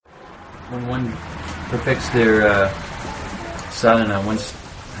when one perfects their sadhana,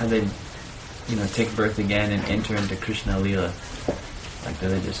 how they, take birth again and enter into Krishna-Lila? Like, do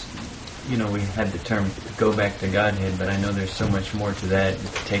they just, we had the term go back to Godhead, but I know there's so much more to that,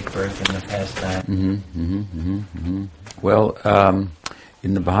 take birth in the pastime. Well,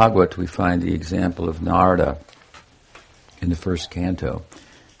 in the Bhagavad we find the example of Narada in the first canto,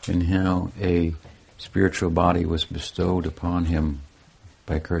 and how a spiritual body was bestowed upon him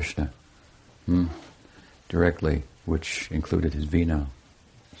by Krishna directly, which included his vina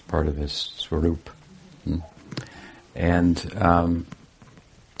as part of his swarup. And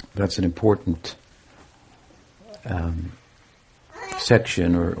that's an important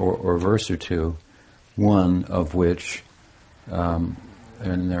section or verse or two, one of which, and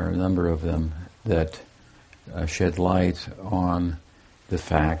there are a number of them, that shed light on the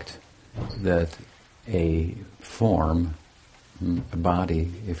fact that a form, a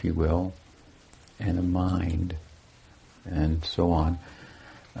body, if you will, and a mind, and so on,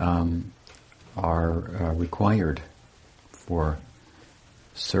 are required for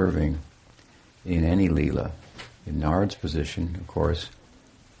serving in any Leela. In Narada's position, of course,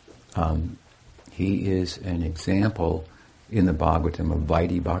 he is an example in the Bhagavatam of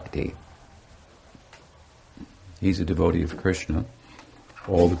Vaidhi Bhakti. He's a devotee of Krishna.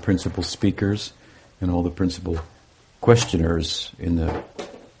 All the principal speakers and all the principal questioners in the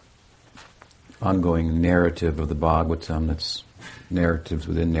ongoing narrative of the Bhagavatam, that's narratives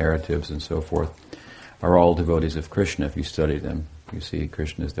within narratives and so forth, are all devotees of Krishna. If you study them, you see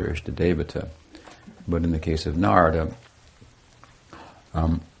Krishna is their Ishtadevata. But in the case of Narada,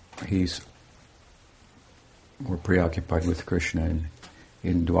 he's more preoccupied with Krishna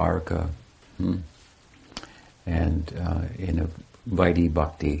in Dwarka, and in a Vaidhi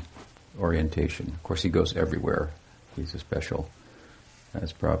Bhakti orientation. Of course, he goes everywhere. He's a special,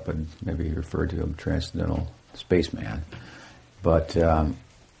 as Prabhupada maybe referred to him, transcendental spaceman. But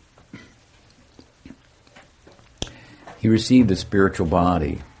he received a spiritual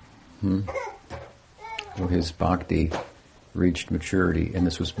body. So his bhakti reached maturity, and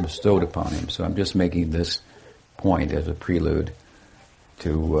this was bestowed upon him. So I'm just making this point as a prelude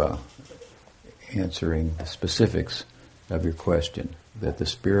to answering the specifics of your question, that the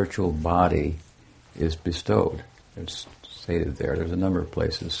spiritual body is bestowed. It's stated there. There's a number of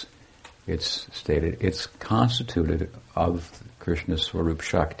places it's stated. It's constituted of Krishna's Swarup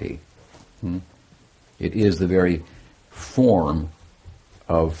Shakti. It is the very form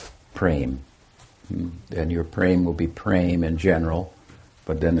of prem. And your prem will be prem in general,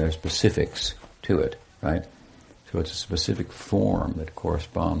 but then there's specifics to it, right? So it's a specific form that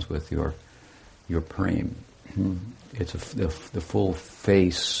corresponds with your prem. It's the full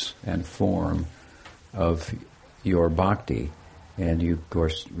face and form of your bhakti, and you, of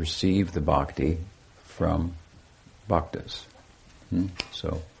course, receive the bhakti from bhaktas.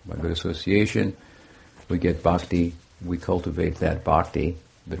 So, by good association, we get bhakti, we cultivate that bhakti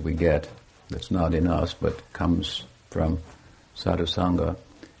that we get, that's not in us, but comes from sadhusanga,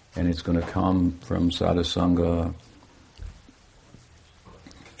 and it's going to come from sadhusanga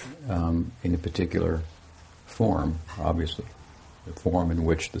in a particular form, obviously. The form in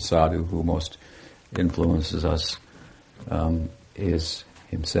which the sadhu who most influences us is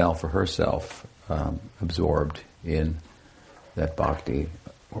himself or herself absorbed in that bhakti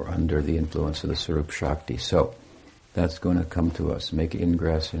or under the influence of the Sarup Shakti. So that's going to come to us, make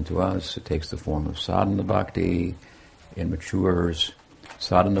ingress into us. It takes the form of sadhana bhakti, it matures.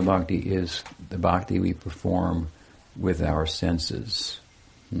 Sadhana bhakti is the bhakti we perform with our senses.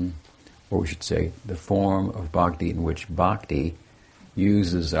 Or we should say, the form of bhakti in which bhakti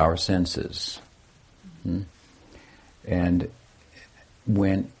uses our senses. And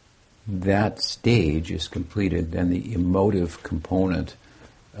when that stage is completed, then the emotive component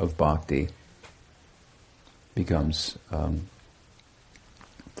of bhakti becomes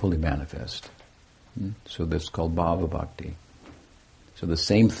fully manifest. So that's called bhava bhakti. So the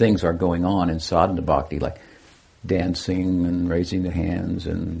same things are going on in sadhana bhakti, like dancing and raising the hands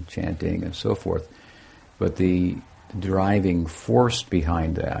and chanting and so forth. But the driving force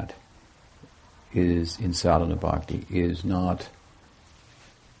behind that is, in sadhana bhakti, is not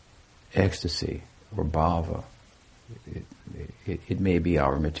ecstasy or bhava. It may be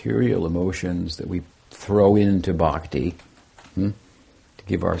our material emotions that we throw into bhakti to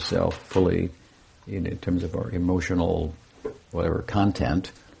give ourselves fully, in terms of our emotional whatever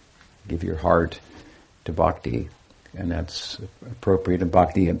content, give your heart to bhakti, and that's appropriate, and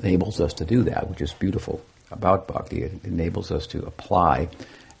bhakti enables us to do that, which is beautiful about bhakti. It enables us to apply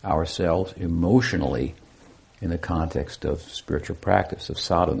ourselves emotionally in the context of spiritual practice, of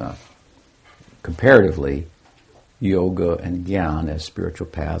sadhana. comparatively, yoga and gyan as spiritual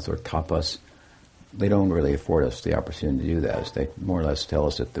paths or tapas, they don't really afford us the opportunity to do that. They more or less tell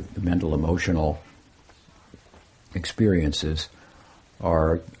us that the mental, emotional experiences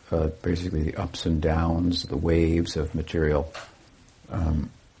are basically the ups and downs, the waves of material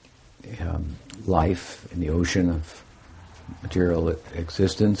life in the ocean of material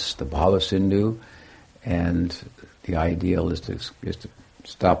existence, the Bhava-Sindhu, and the ideal is to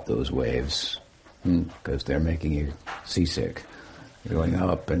stop those waves because they're making you seasick. They're going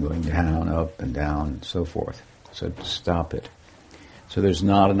up and down, and so forth. So to stop it. So there's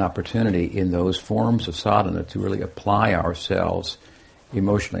not an opportunity in those forms of sadhana to really apply ourselves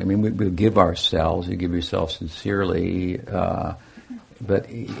emotionally. I mean, we give ourselves, you give yourself sincerely, but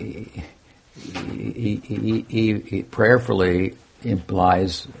prayerfully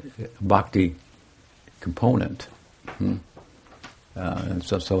implies bhakti component. And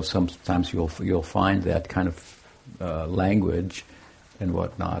so sometimes you'll find that kind of language and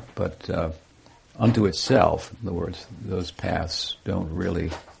whatnot, but unto itself, in other words, those paths don't really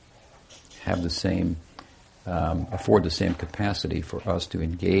have the same, afford the same capacity for us to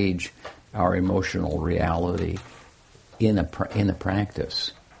engage our emotional reality in a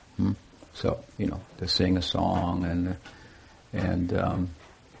practice. So, to sing a song and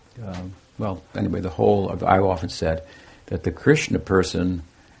well, anyway, I've often said that the Krishna person,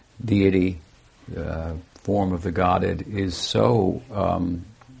 deity, form of the Godhead is so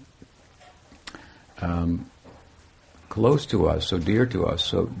close to us, so dear to us,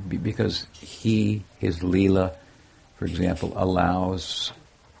 so because his Lila, for example,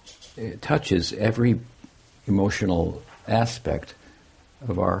 touches every emotional aspect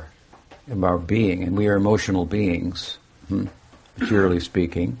of our being, and we are emotional beings, materially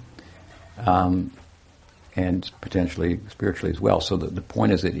speaking, and potentially spiritually as well. So the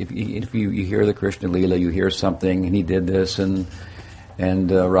point is that if you hear the Krishna-Lila, you hear something, and he did this, and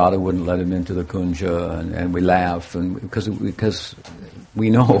Radha wouldn't let him into the kunja, and we laugh, and because we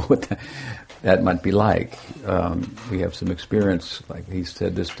know what that might be like. We have some experience, like he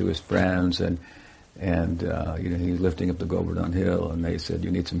said this to his friends, and he's lifting up the Govardhan hill, and they said,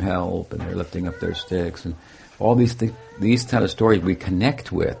 "You need some help," and they're lifting up their sticks, and all these kind of stories we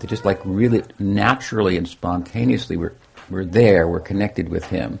connect with. They're just like really naturally and spontaneously we're there, we're connected with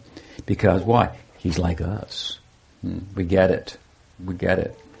him. Because why? He's like us. We get it.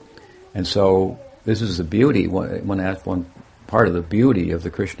 And so this is the beauty, one part of the beauty of the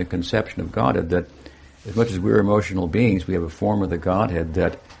Krishna conception of Godhead, that as much as we're emotional beings, we have a form of the Godhead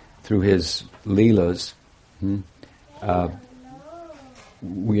that through his Leelas,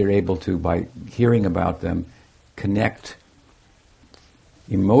 we are able to, by hearing about them, connect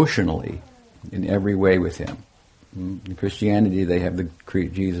emotionally in every way with him. In Christianity, they have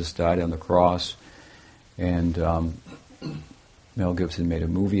Jesus died on the cross, and Mel Gibson made a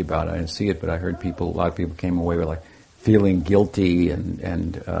movie about it. I didn't see it, but I heard a lot of people came away with like feeling guilty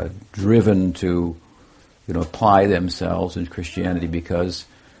and driven to, apply themselves in Christianity because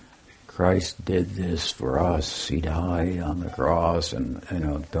Christ did this for us. He died on the cross, and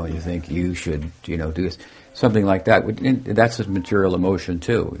don't you think you should, do this? Something like that. That's a material emotion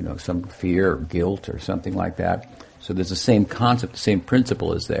too. Some fear or guilt or something like that. So there's the same concept, the same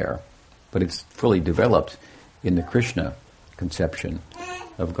principle is there, but it's fully developed in the Krishna conception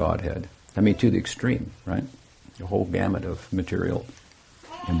of Godhead. I mean, to the extreme, right? The whole gamut of material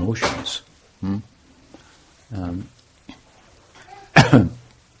emotions.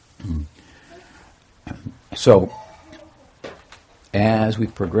 So, as we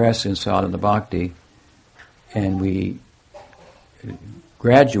progress in sadhana bhakti, and we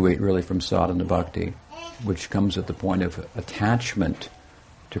graduate really from sadhana bhakti, which comes at the point of attachment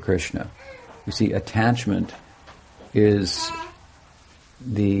to Krishna. You see, attachment is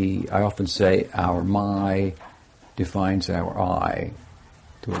I often say, our my defines our I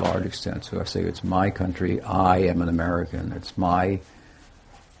to a large extent. So I say it's my country, I am an American. It's my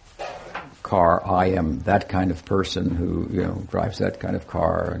car, I am that kind of person who drives that kind of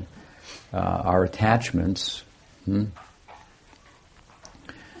car. And our attachments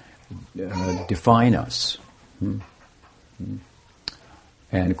define us.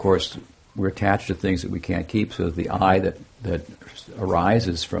 And of course, we're attached to things that we can't keep, so the I that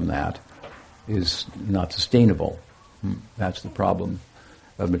arises from that is not sustainable. That's the problem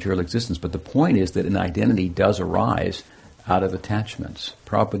of material existence. But the point is that an identity does arise out of attachments.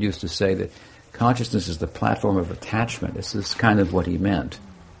 Prabhupada used to say that consciousness is the platform of attachment. This is kind of what he meant.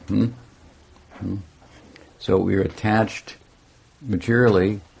 So we're attached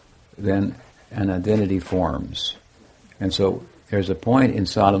materially, then an identity forms. And so there's a point in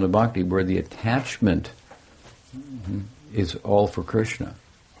sadhana bhakti where the attachment is all for Krishna.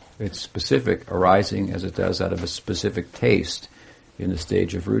 It's specific, arising as it does out of a specific taste in the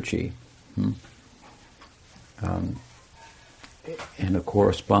stage of ruchi. And a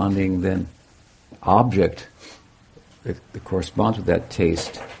corresponding then object that corresponds with that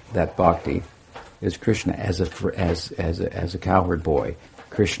taste, that bhakti, is Krishna as a cowherd boy,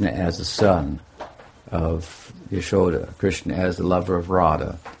 Krishna as the son of Yashoda, Krishna as the lover of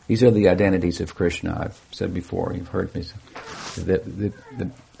Radha. These are the identities of Krishna. I've said before, you've heard me say,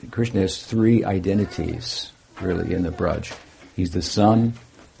 that Krishna has three identities, really, in the Braj. He's the son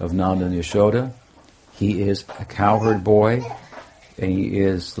of Nanda and Yashoda, he is a cowherd boy, and he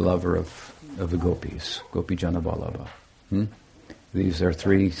is the lover of the gopis, Gopi Jana Vallabha. These are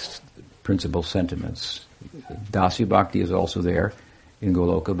three principal sentiments. Dasi Bhakti is also there in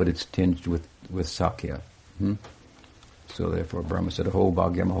Goloka, but it's tinged with Sakya. So therefore Brahma said, Ho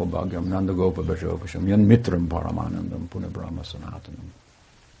Bhagyam, Nanda Gopa Bhajopasham, Yan Mitram Paramanandam, Puna Brahma Sanatanam.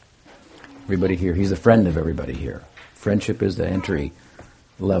 Everybody here, he's a friend of everybody here. Friendship is the entry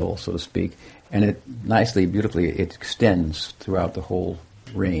level, so to speak. And it nicely, beautifully, it extends throughout the whole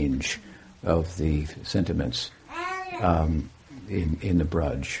range of the sentiments in the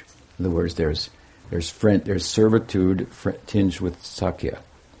Braj. In other words, there's servitude tinged with Sakya,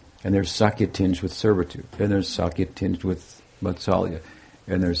 and there's Sakya tinged with servitude, and there's Sakya tinged with Vatsalya,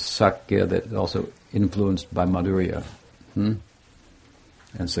 and there's Sakya that's also influenced by Madhurya. And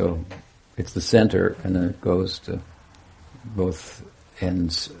so it's the center, and then it goes to both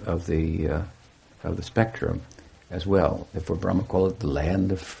ends of the spectrum as well. Therefore, Brahma call it the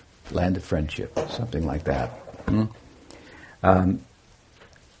land of friendship, something like that.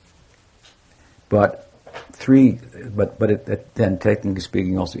 But then technically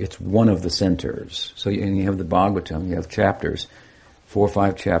speaking, also it's one of the centers. So you have the Bhagavatam, you have chapters, 4 or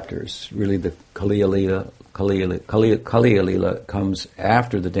 5 chapters. Really, the Kaliya Lila comes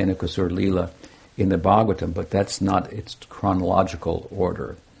after the Dhenukasura Lila in the Bhagavatam, but that's not its chronological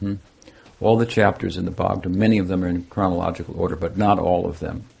order. All the chapters in the Bhagavatam, many of them are in chronological order, but not all of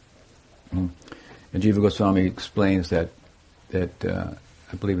them. And Jiva Goswami explains that I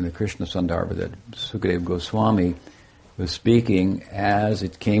believe in the Krishna Sandarbha, that Sukadeva Goswami was speaking as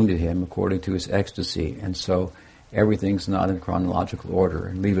it came to him according to his ecstasy, and so everything's not in chronological order.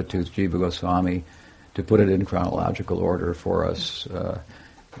 And leave it to Jiva Goswami to put it in chronological order for us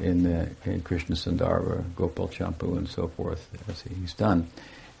in Krishna Sandarbha, Gopal Champu, and so forth, as he's done.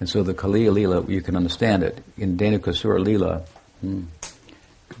 And so the Kaliya Lila, you can understand it. In Dhenukasura Lila,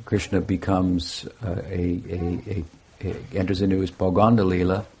 Krishna becomes enters into his Poganda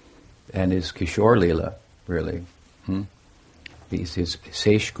Lila and his Kishore Lila, really. He's his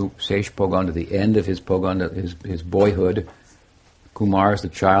Sesh Poganda, the end of his Poganda, his boyhood. Kumar is the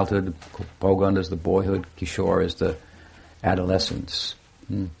childhood, Poganda is the boyhood, Kishore is the adolescence.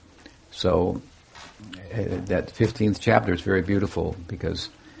 So that 15th chapter is very beautiful because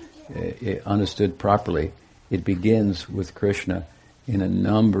understood properly, it begins with Krishna in a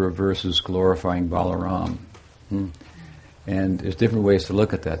number of verses glorifying Balaram. And there's different ways to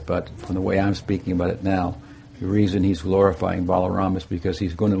look at that, but from the way I'm speaking about it now, the reason he's glorifying Balaram is because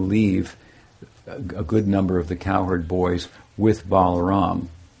he's going to leave a good number of the cowherd boys with Balaram,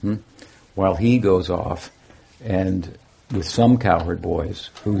 while he goes off and with some cowherd boys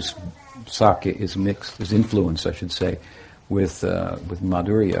whose Sakya is mixed, is influenced, I should say, with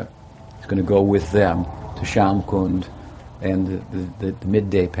Madhurya. He's going to go with them to Shamkund and the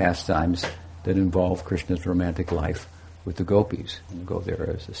midday pastimes that involve Krishna's romantic life with the gopis, and go there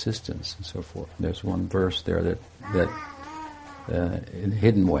as assistants and so forth. And there's one verse there that in a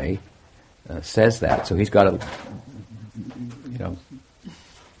hidden way says that. So he's got to,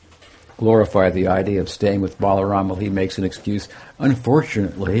 glorify the idea of staying with Balaram while he makes an excuse.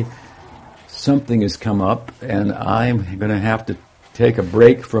 Unfortunately, something has come up, and I'm going to have to take a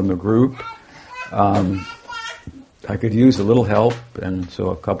break from the group. I could use a little help, and so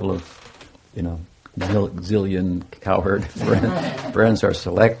a couple of, zillion cowherd friends are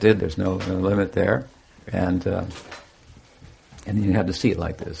selected. There's no limit there, and you have to see it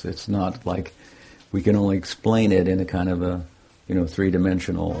like this. It's not like we can only explain it in a kind of a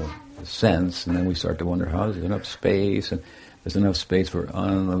three-dimensional sense, and then we start to wonder how is there enough space, and there's enough space for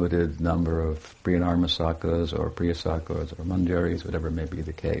unlimited number of Priyanarmasakas or Priyasakas or Manjaris, whatever may be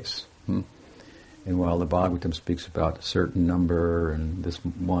the case. And while the Bhagavatam speaks about a certain number, and this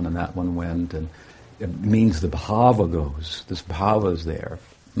one and that one went, and it means the bhava goes. This bhava is there.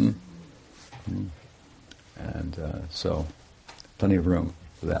 And so, plenty of room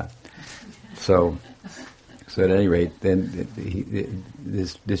for that. So So at any rate, then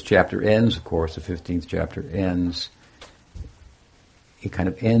this chapter ends, of course, the 15th chapter ends. It kind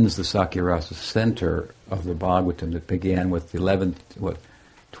of ends the Sakyarasa center of the Bhagavatam that began with the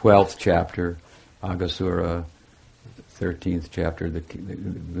 12th chapter, Aghasura, 13th chapter, the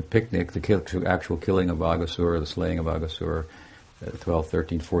picnic, the actual killing of Aghasura, the slaying of Aghasura, 12,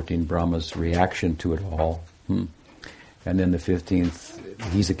 13, 14, Brahma's reaction to it all. And then the 15th,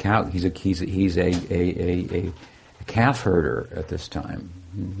 he's a calf herder at this time.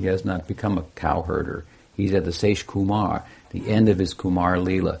 He has not become a cow herder. He's at the Sesh Kumar, the end of his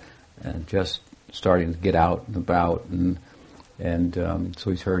Krishna-Lila, and just starting to get out and about, and so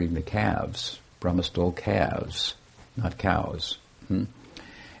he's herding the calves. Brahma stole calves, not cows.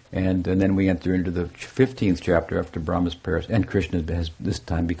 And then we enter into the 15th chapter after Brahma's prayers, and Krishna has this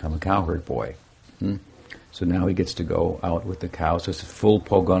time become a cowherd boy. So now he gets to go out with the cows. So it's a full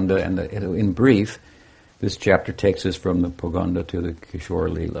Poganda, and in brief, this chapter takes us from the Poganda to the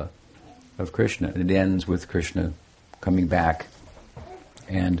Kishore-Lila of Krishna. And it ends with Krishna coming back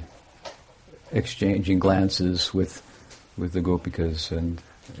and exchanging glances with the Gopikas and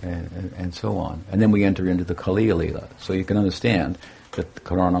so on. And then we enter into the Kaliya-Lila. So you can understand that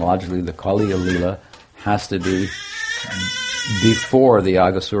chronologically the Kaliya-Lila has to be before the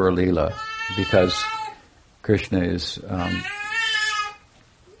Aghasura-Lila, because Krishna is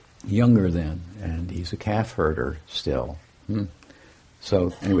younger then, and he's a calf herder still.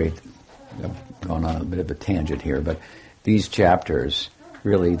 So anyway, I've gone on a bit of a tangent here, but these chapters,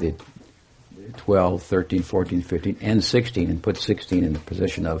 really the 12, 13, 14, 15, and 16, and put 16 in the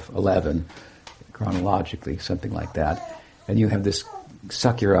position of 11, chronologically, something like that. And you have this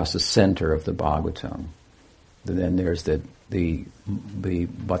Sakyarasa center of the Bhagavatam. Then there's the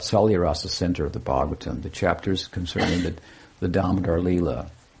Vatsalya Rasa center of the Bhagavatam, the chapters concerning the Damodar Lila.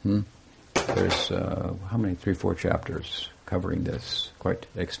 There's, how many? 3-4 chapters covering this quite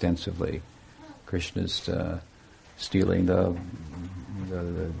extensively. Krishna's stealing the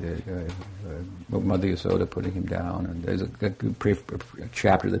Mother Yasoda, putting him down, and there's a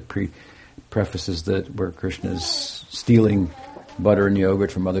chapter that prefaces that where Krishna's stealing butter and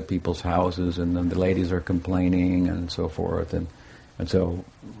yogurt from other people's houses, and then the ladies are complaining and so forth, and so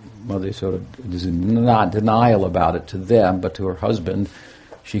Mother Yasoda is not denial about it to them, but to her husband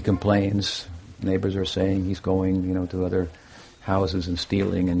she complains. Neighbors are saying he's going, to other houses and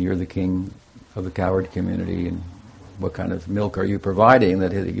stealing, and you're the king of the cowherd community, and what kind of milk are you providing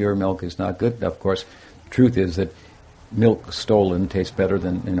that your milk is not good enough? Of course, the truth is that milk stolen tastes better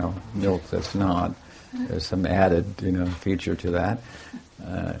than milk that's not. There's some added feature to that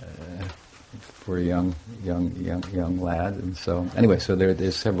for a young lad, and so anyway, so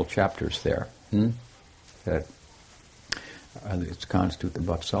there's several chapters there that it's constitute the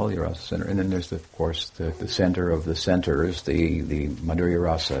Vatsalya Rasa center, and then there's of course the center of the centers, the Madhurya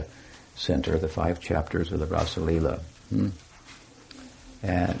Rasa center, the 5 chapters of the Rasa Lila.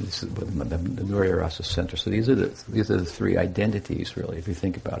 And this is the Madhurya Rasa center. So these are the 3 identities, really, if you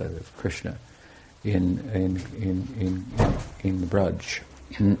think about it, of Krishna in the Braj.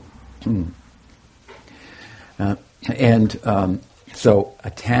 So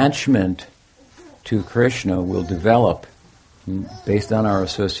attachment to Krishna will develop based on our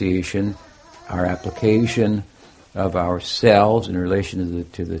association, our application of ourselves in relation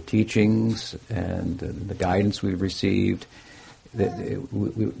to the teachings and the guidance we've received. That it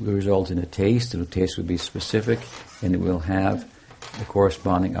will result in a taste, and the taste will be specific, and it will have the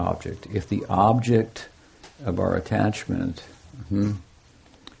corresponding object. If the object of our attachment,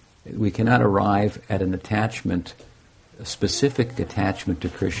 we cannot arrive at an attachment, a specific attachment to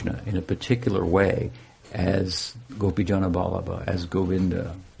Krishna in a particular way as Gopijana Vallabha, as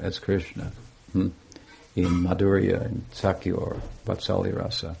Govinda, as Krishna, in Madhurya and Sakya or Vatsalya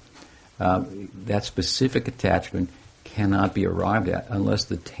Rasa. That specific attachment cannot be arrived at unless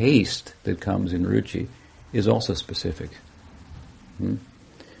the taste that comes in Ruchi is also specific.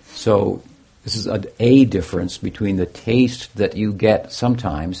 So this is a difference between the taste that you get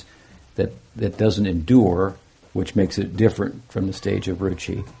sometimes that doesn't endure, which makes it different from the stage of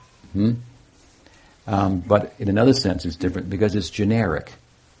Ruchi. But in another sense it's different because it's generic.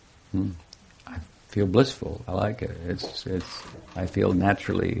 I feel blissful. I like it. It's. I feel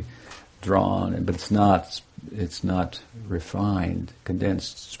naturally drawn, but it's not refined,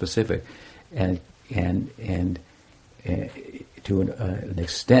 condensed, specific, and to an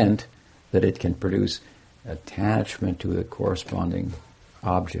extent that it can produce attachment to the corresponding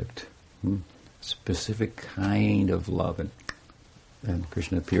object, specific kind of love, and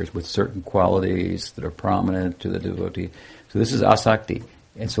Krishna appears with certain qualities that are prominent to the devotee. So this is asakti,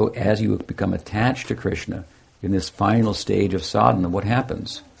 and so as you become attached to Krishna, in this final stage of sadhana, what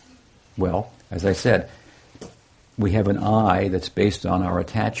happens? Well, as I said, we have an I that's based on our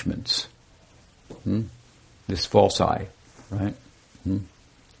attachments. This false I, right?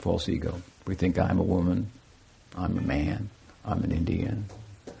 False ego. We think I'm a woman, I'm a man, I'm an Indian,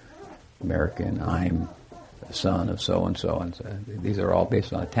 American, I'm the son of so-and-so. And so. These are all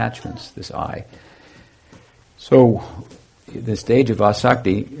based on attachments, this I. So, the stage of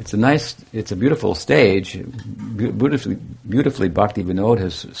asakti, it's a beautiful stage. Beautifully Bhakti Vinod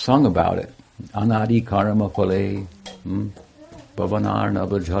has sung about it. Anadi karma phale, bhavanar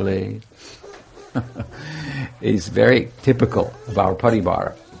nabajhale. It's very typical of our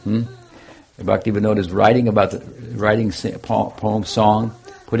paribara. Bhakti Vinod is writing poem, song,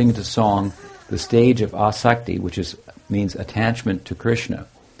 putting into song the stage of asakti, which means attachment to Krishna,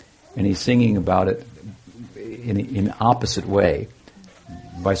 and he's singing about it in an opposite way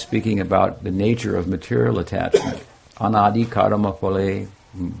by speaking about the nature of material attachment. Anadi karma phale,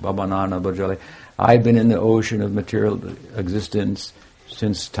 bhavanana bhajale. I've been in the ocean of material existence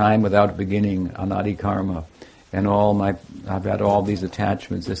since time without beginning, anadi karma, and I've had all these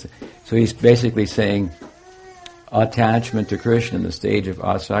attachments. So he's basically saying attachment to Krishna in the stage of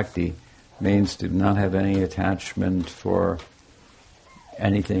asakti means to not have any attachment for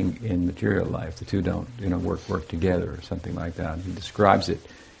anything in material life. The two don't, work together or something like that. He describes it,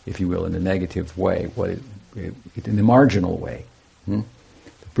 if you will, in a negative way, in the marginal way. The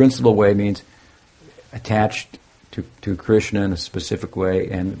principal way means attached to Krishna in a specific way,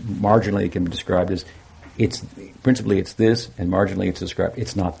 and marginally it can be described as principally it's this, and marginally it's described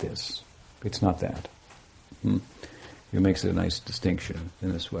it's not this, it's not that. It makes it a nice distinction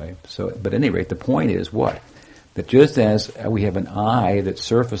in this way. So, but at any rate, the point is what? That just as we have an I that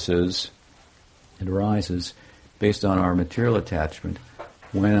surfaces and arises based on our material attachment,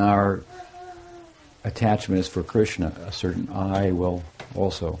 when our attachment is for Krishna, a certain I will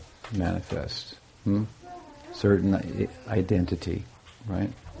also manifest. Certain identity,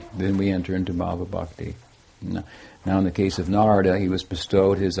 right? Then we enter into Bhava Bhakti. Now in the case of Narada, he was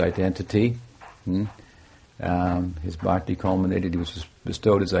bestowed his identity. His bhakti culminated, he was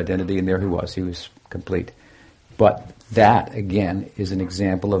bestowed his identity, and there he was complete. But that, again, is an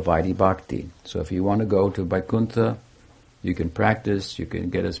example of Vaidhi Bhakti. So if you want to go to Vaikuntha, you can practice, you can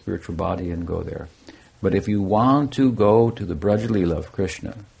get a spiritual body and go there. But if you want to go to the Braj-lila of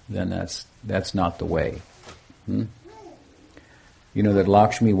Krishna, then that's not the way. You know that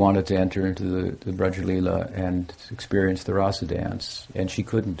Lakshmi wanted to enter into the Braj-lila and experience the rasa dance, and she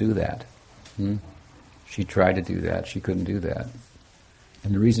couldn't do that. She tried to do that, she couldn't do that.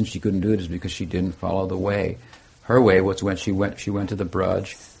 And the reason she couldn't do it is because she didn't follow the way. Her way was when she went to the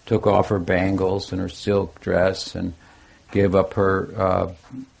Braj, took off her bangles and her silk dress and gave up her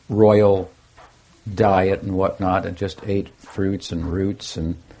royal diet and whatnot, and just ate fruits and roots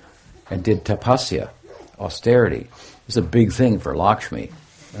and did tapasya, austerity. It's a big thing for Lakshmi,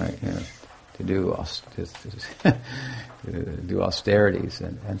 right? To do do austerities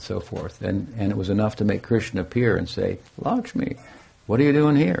and so forth. And it was enough to make Krishna appear and say, Lakshmi, what are you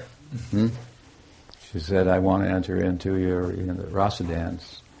doing here? She said, I want to enter into your the rasa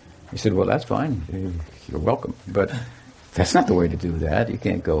dance. He said, well, that's fine. You're welcome. But that's not the way to do that. You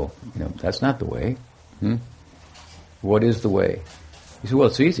can't go, that's not the way. What is the way? He said, well,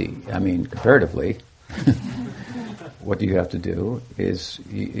 it's easy. I mean, comparatively. What you have to do is,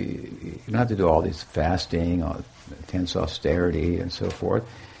 you don't have to do all this fasting, or intense austerity and so forth.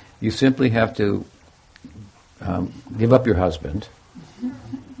 You simply have to give up your husband,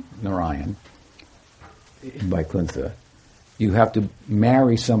 Narayan, in Vaikuntha. You have to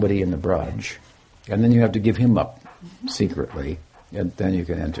marry somebody in the Braj, and then you have to give him up secretly, and then you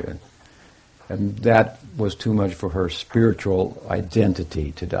can enter in. And that was too much for her spiritual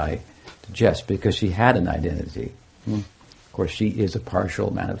identity to digest, because she had an identity. Of course, she is a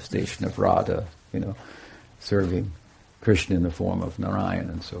partial manifestation of Radha, serving Krishna in the form of Narayan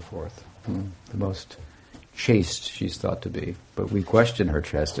and so forth. The most chaste she's thought to be. But we question her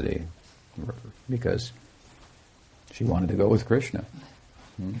chastity because she wanted to go with Krishna.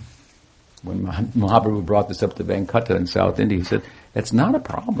 When Mahaprabhu brought this up to Venkata in South India, he said, that's not a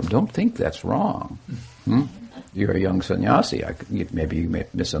problem. Don't think that's wrong. You're a young sannyasi. Maybe you may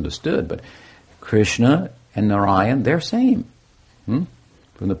have misunderstood, but Krishna and Narayan, they're same. From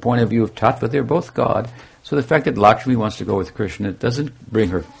the point of view of tattva, they're both God. So the fact that Lakshmi wants to go with Krishna doesn't bring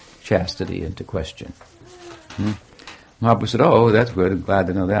her chastity into question. Mahaprabhu said, oh, that's good, I'm glad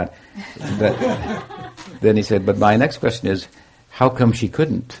to know that. But then he said, but my next question is, how come she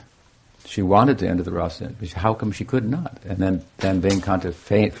couldn't? She wanted to enter the rasa, how come she could not? And then Venkata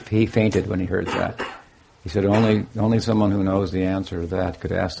he fainted when he heard that. He said only someone who knows the answer to that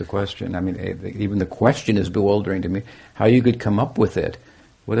could ask the question. I mean, even the question is bewildering to me. How you could come up with it?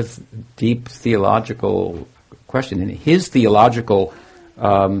 What a deep theological question. And his theological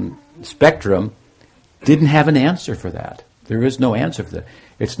spectrum didn't have an answer for that. There is no answer for that.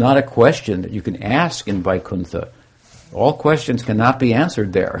 It's not a question that you can ask in Vaikuntha. All questions cannot be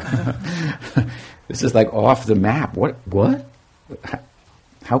answered there. This is like off the map. What?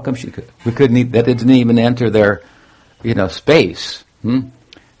 How come we couldn't? That didn't even enter their, space.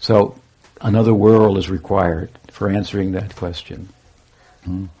 So another world is required for answering that question.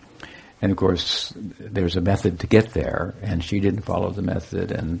 And of course, there's a method to get there, and she didn't follow the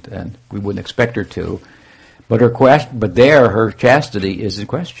method, and we wouldn't expect her to. But her chastity is in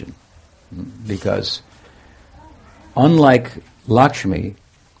question, because unlike Lakshmi,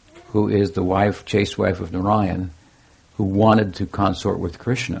 who is the chaste wife of Narayan, who wanted to consort with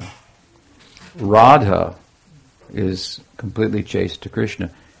Krishna, Radha is completely chaste to Krishna.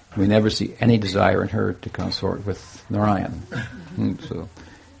 We never see any desire in her to consort with Narayan. So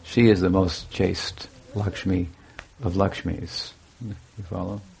she is the most chaste Lakshmi of Lakshmis. You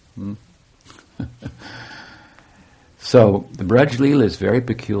follow? So the Braj Leela is very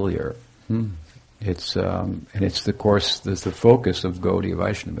peculiar. It's and it's the focus of Gaudiya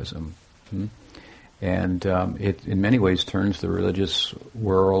Vaishnavism. And it in many ways turns the religious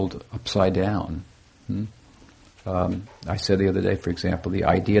world upside down. I said the other day, for example, the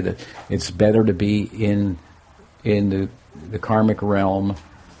idea that it's better to be in the karmic realm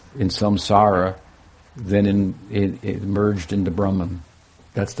in samsara than in merged into Brahman.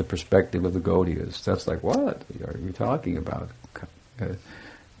 That's the perspective of the Gaudiyas. That's like, what are you talking about? The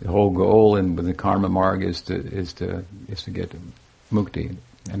whole goal in the karma marg is to get mukti,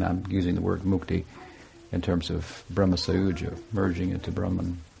 and I'm using the word mukti in terms of Brahma Sayuja, merging into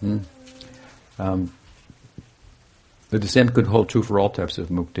Brahman. The descent could hold true for all types of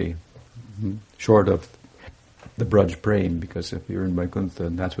mukti, short of the Braj Prem, because if you're in Vaikuntha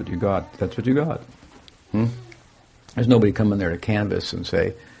and that's what you got, that's what you got. There's nobody coming there to canvass and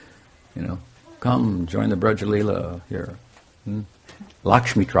say, come, join the Braj Leela here.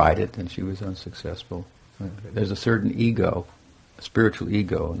 Lakshmi tried it and she was unsuccessful. There's a certain ego, a spiritual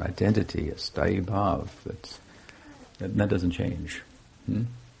ego, an identity, a sthayi bhav, that doesn't change.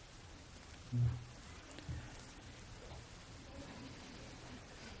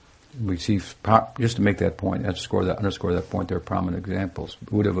 We see, just to make that point, underscore that point, there are prominent examples.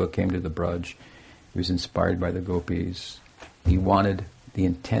 Uddhava came to the Braj. He was inspired by the gopis. He wanted the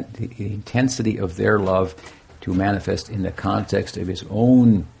intensity of their love to manifest in the context of his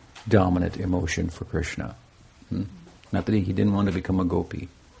own dominant emotion for Krishna. Not that he didn't want to become a gopi.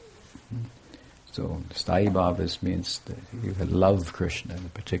 So sthayi bhavas means that you love Krishna in a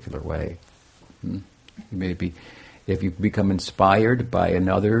particular way. Maybe if you become inspired by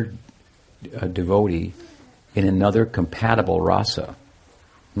another devotee in another compatible rasa,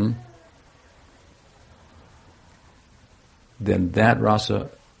 then that rasa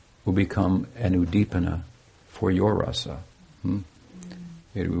will become an udipana for your rasa.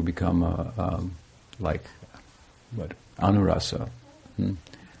 It will become like anurasa.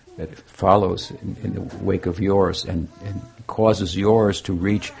 That follows in the wake of yours and causes yours to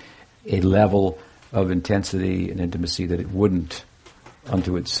reach a level of intensity and intimacy that it wouldn't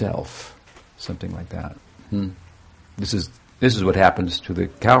unto itself. Something like that. This is what happens to the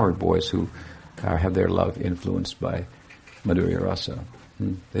cowherd boys who have their love influenced by Madhurya Rasa.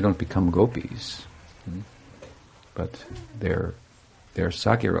 They don't become gopis, but their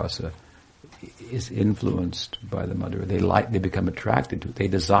Sakya Rasa is influenced by the Madhurya. They become attracted to it. They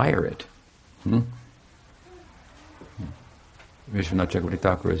desire it. Vishwanath Chakravarti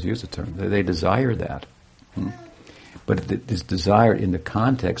Thakur has used the term. They desire that. But it is desired in the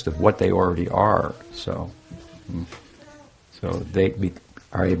context of what they already are. So they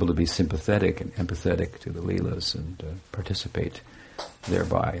are able to be sympathetic and empathetic to the Leelas and participate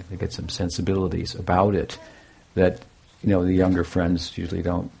thereby. They get some sensibilities about it that, the younger friends usually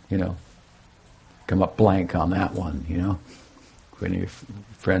don't, come up blank on that one, When your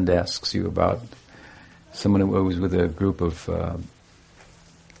friend asks you about someone who was with a group of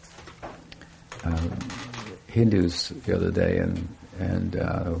Hindus the other day, and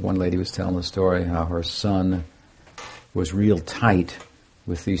one lady was telling the story how her son was real tight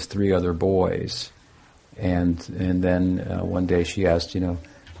with these three other boys, and then one day she asked,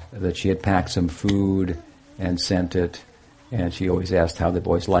 that she had packed some food and sent it, and she always asked how the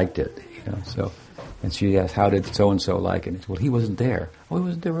boys liked it, and she asked, how did so and so like it? And he said, well, he wasn't there. Oh, he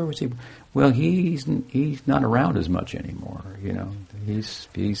wasn't there. Where was he? Well, he's not around as much anymore.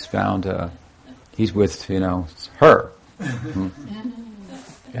 He's found he's with, her.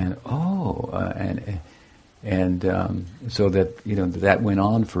 And so that that went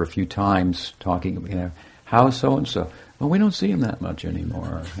on for a few times, talking. How's so and so? Well, we don't see him that much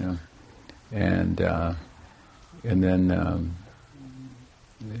anymore. And then at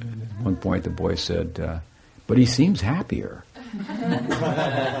one point the boy said, "But he seems happier."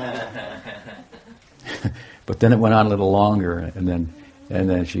 But then it went on a little longer, and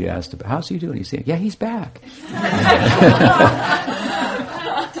then she asked, "How's he doing?" He said, "Yeah, he's back."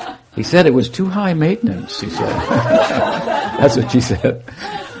 He said it was too high maintenance, he said. That's what she said.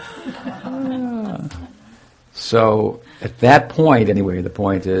 So at that point, anyway, the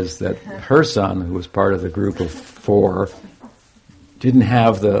point is that her son, who was part of the group of 4, didn't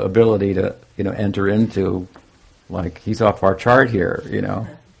have the ability to, enter into, like, he's off our chart here,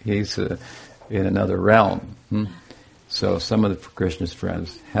 he's in another realm. So some of the Krishna's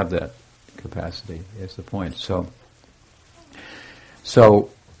friends have that capacity, is the point. So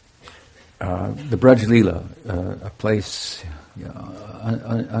the Braj-Lila, a place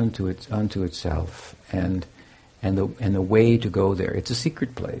unto itself, and the way to go there. It's a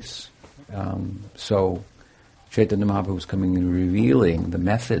secret place. So Chaitanya Mahaprabhu is coming and revealing the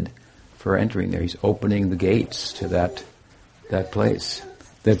method for entering there. He's opening the gates to that place.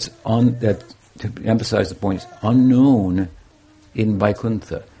 That, to emphasize the point, is unknown in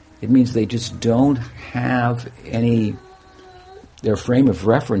Vaikuntha. It means they just don't have any. Their frame of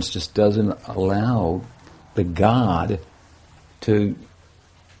reference just doesn't allow the God to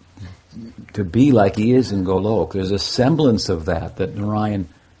be like he is in Golok. There's a semblance of that Narayan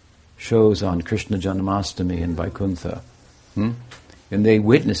shows on Krishna Janmashtami in Vaikuntha. And they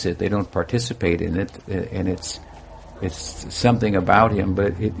witness it, they don't participate in it, and it's something about him,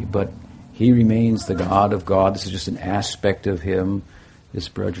 but he remains the God of God. This is just an aspect of him, this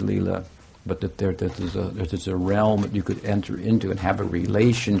Braj-Lila. But that there's a realm that you could enter into and have a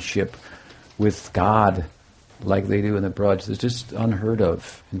relationship with God like they do in the Braj. It's just unheard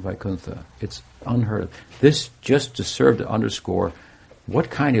of in Vaikuntha. It's unheard of. This just to serve to underscore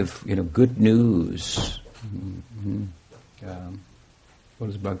what kind of good news. What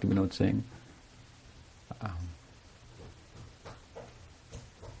does Bhaktivinoda sing?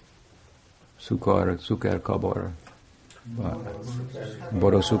 Sukar kabor.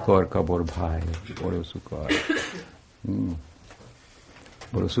 Boro Sukar kabor bhai. Boro Sukar.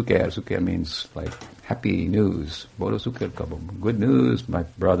 Boro Sukar means like happy news. Boro Sukar kabor. Good news, my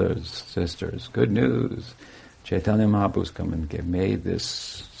brothers, sisters. Good news. Chaitanya Mahaprabhu's come and made this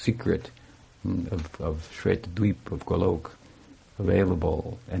secret of Shweta Dweep of Golok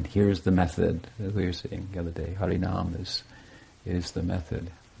available. And here's the method, as we were saying the other day. Harinam is the method.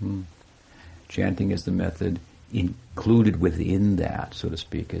 Chanting is the method. Included within that, so to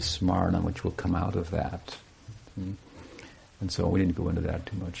speak, is smarna, which will come out of that. And so we didn't go into that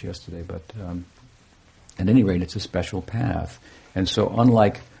too much yesterday, but at any rate, it's a special path. And so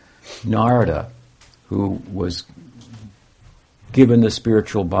unlike Narada, who was given the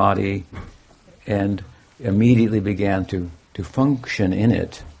spiritual body and immediately began to function in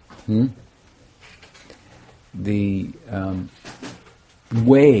it, the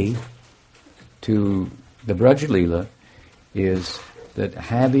way to the Braj-Lila is that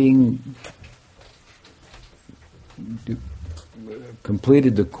having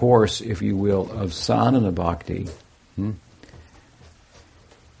completed the course, if you will, of sadhana bhakti, you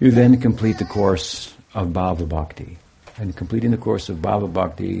then complete the course of bhava bhakti. And completing the course of bhava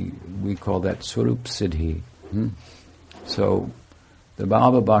bhakti, we call that swarup siddhi. So the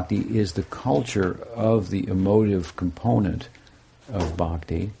bhava bhakti is the culture of the emotive component of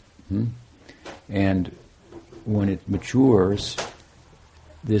bhakti. And when it matures,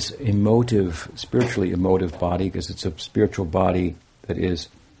 this spiritually emotive body, because it's a spiritual body that is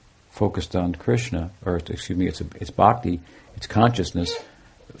focused on Krishna, it's bhakti, it's consciousness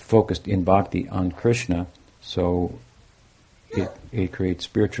focused in bhakti on Krishna, so it creates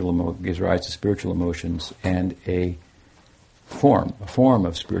gives rise to spiritual emotions and a form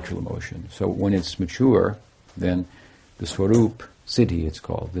of spiritual emotion. So when it's mature, then the Swarup Siddhi, it's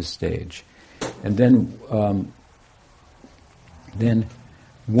called, this stage. And then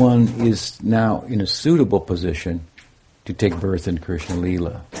one is now in a suitable position to take birth in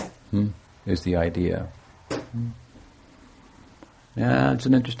Krishna-Lila, is the idea. Yeah, it's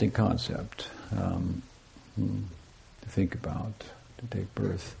an interesting concept to think about, to take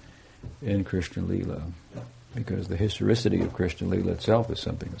birth in Krishna-Lila, because the historicity of Krishna-Lila itself is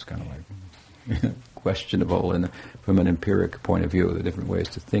something that's kind of like questionable from an empiric point of view. There are different ways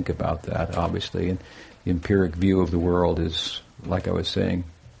to think about that, obviously, and the empiric view of the world is, like I was saying,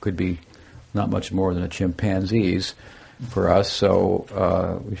 could be not much more than a chimpanzee's for us,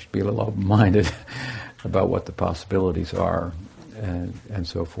 so we should be a little open-minded about what the possibilities are and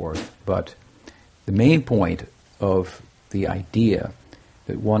so forth. But the main point of the idea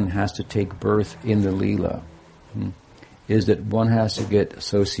that one has to take birth in the Leela is that one has to get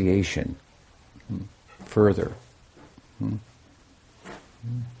association further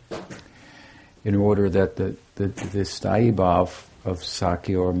in order that the sthayi bhav of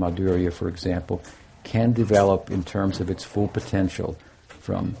Sakya or Madhurya, for example, can develop in terms of its full potential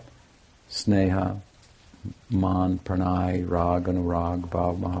from sneha, man, pranay, rag, anurag,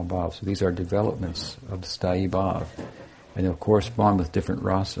 bhav, mahabhav. So these are developments of sthayi bhav. And they'll correspond with different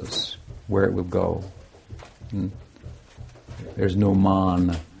rasas, where it will go. There's no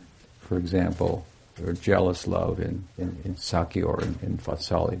man, for example, or jealous love in Sakya or in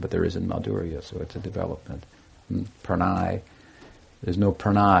Vatsalya, but there is in Madhurya, so it's a development. Pranay, there's no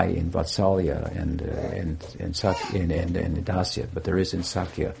pranay in Vatsalya and in Dasya, but there is in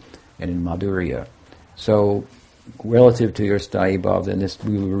Sakya and in Madhurya. So, relative to your sthayi bhav, then this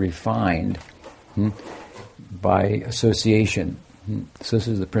will be refined by association. So this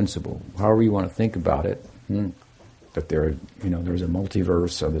is the principle. However you want to think about it, that there's a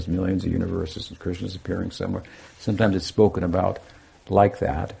multiverse, so there's millions of universes, and Krishna's appearing somewhere. Sometimes it's spoken about like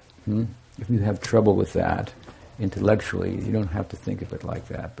that. If you have trouble with that intellectually, you don't have to think of it like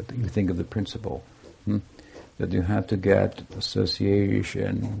that, but you think of the principle. That you have to get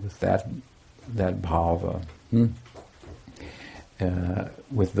association with that bhava,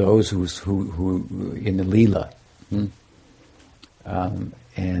 with those who in the Leela,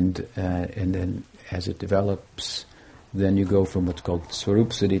 and then as it develops, then you go from what's called Swarup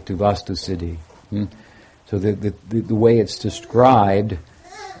Siddhi to Vastu Siddhi. So the way it's described,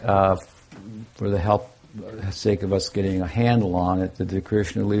 for the sake of us getting a handle on it, that the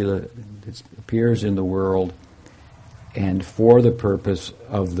Krishna-Lila appears in the world, and for the purpose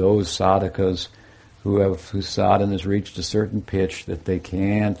of those sadhakas whose sadhana has reached a certain pitch that they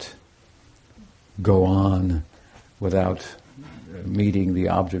can't go on without meeting the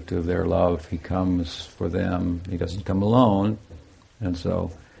object of their love. He comes for them. He doesn't come alone. And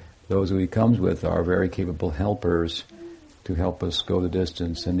so those who he comes with are very capable helpers to help us go the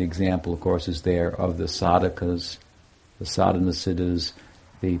distance. And the example, of course, is there of the sadhakas, the sadhana siddhas,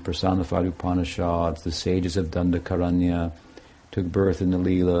 the personified Upanishads, the sages of Dandakaranya, took birth in the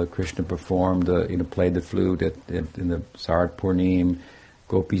Leela. Krishna performed, played the flute in the Sarat Purnim.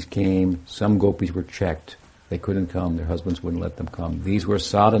 Gopis came. Some gopis were checked. They couldn't come. Their husbands wouldn't let them come. These were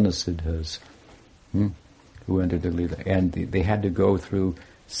sadhana siddhas who entered the Leela. And they had to go through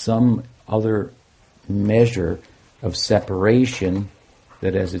some other measure of separation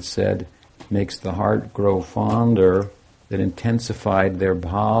that, as it said, makes the heart grow fonder, that intensified their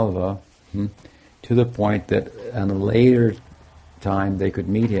bhava to the point that at a later time they could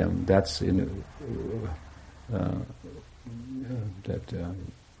meet him. That's in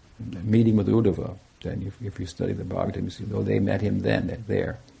meeting with Uddhava. Then if you study the Bhagavatam, you see, they met him then,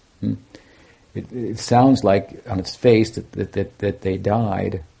 there. It sounds like, on its face, that they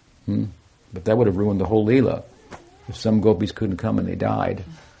died, but that would have ruined the whole Leela. If some gopis couldn't come and they died,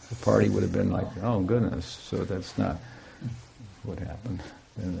 the party would have been like, oh goodness, so that's not what happened.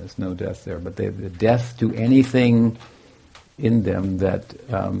 And there's no death there. But the death to anything in them that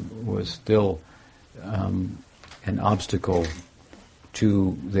was still an obstacle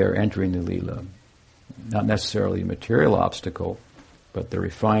to their entering the Leela. Not necessarily a material obstacle, but the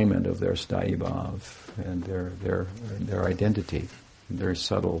refinement of their sthayi bhav and their identity, very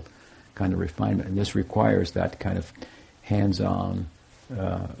subtle kind of refinement. And this requires that kind of hands-on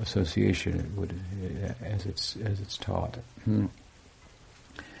association as it's taught.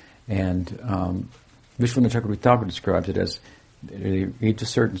 And Vishwanath Chakravarti Thakur describes it as they reach a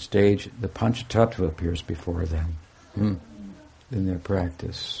certain stage, the Panchatattva appears before them in their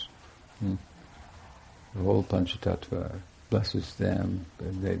practice. The whole Panchatattva blesses them,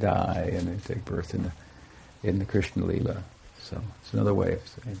 and they die, and they take birth in the Krishna-Lila. So it's another way of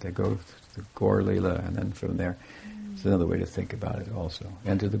saying they go to the Gaur-Lila, and then from there, it's another way to think about it also.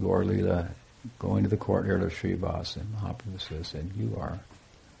 Enter the Gaur-Lila, go into the courtyard of Srivas, and Mahaprabhu says, and you are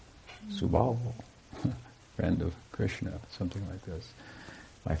Subhava, friend of Krishna, something like this.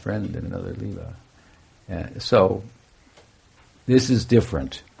 My friend in another Lila. So, this is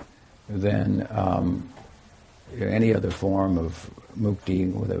different than any other form of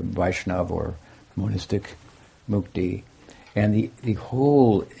mukti, whether Vaishnava or monistic mukti. And the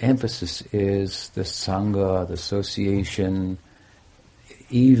whole emphasis is the sangha, the association,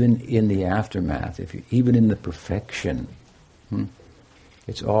 even in the aftermath, even in the perfection.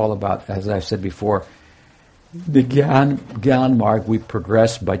 It's all about, as I've said before, the Gyan Marg, we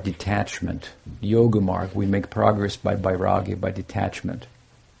progress by detachment. Yoga Marg, we make progress by vairagya, by detachment.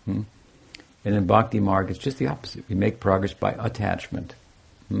 And in Bhakti Marg, it's just the opposite. We make progress by attachment.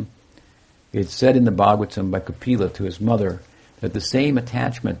 It's said in the Bhagavatam by Kapila to his mother that the same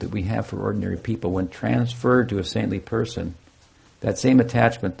attachment that we have for ordinary people, when transferred to a saintly person, that same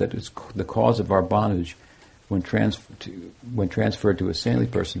attachment that is the cause of our bondage, when transferred to a saintly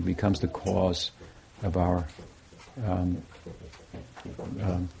person, becomes the cause of our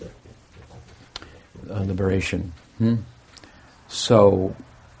liberation. So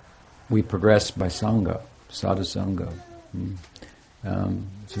we progress by sangha, sadhu sangha.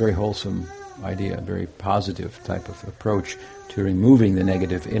 It's a very wholesome idea, a very positive type of approach to removing the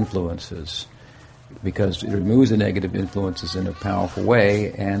negative influences, because it removes the negative influences in a powerful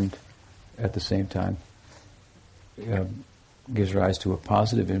way, and at the same time gives rise to a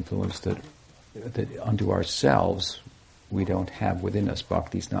positive influence that unto ourselves we don't have within us.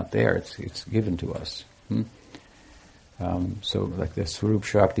 Bhakti's not there; it's given to us. So, like the Swarup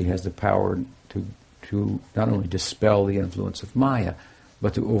Shakti has the power to not only dispel the influence of Maya,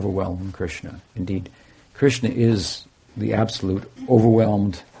 but to overwhelm Krishna. Indeed, Krishna is the absolute,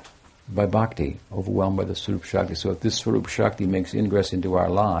 overwhelmed by bhakti, overwhelmed by the Swarup Shakti. So if this Swarup Shakti makes ingress into our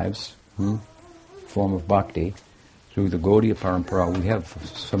lives, form of bhakti, through the Gaudiya Parampara, we have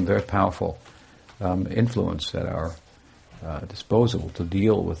some very powerful influence at our disposal to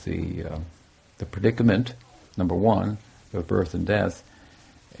deal with the predicament, number one, of birth and death,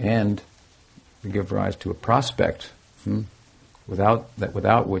 and to give rise to a prospect, without that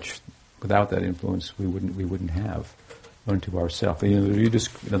influence we wouldn't have unto ourselves.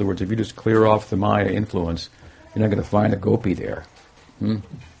 In other words, if you just clear off the Maya influence, you're not going to find a gopi there,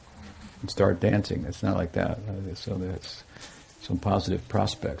 and start dancing. It's not like that. So that's some positive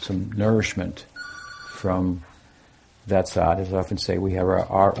prospect, some nourishment from that side. As I often say, we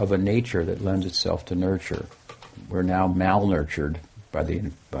are of a nature that lends itself to nurture. We're now malnurtured by the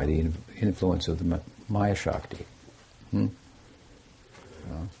influence of the Maya Shakti.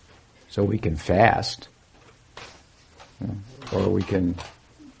 So we can fast, or we can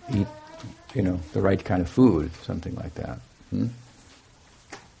eat, the right kind of food, something like that.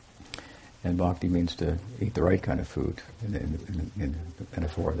 And bhakti means to eat the right kind of food, in the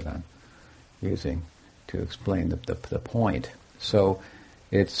metaphor that I'm using to explain the point. So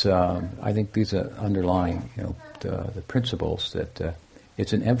it's, I think these are underlying, the principles that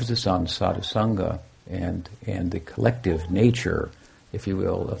it's an emphasis on sadhu sangha and the collective nature, if you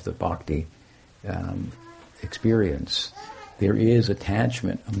will, of the bhakti experience. There is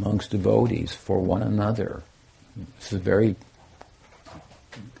attachment amongst devotees for one another. It's a very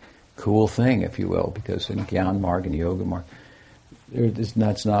cool thing, if you will, because in Gyan Marg and Yoga Marg,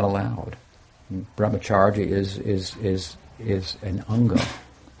 that's not allowed. Brahmacharya is an anga,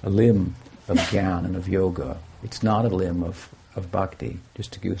 a limb of Gyan and of Yoga. It's not a limb of bhakti,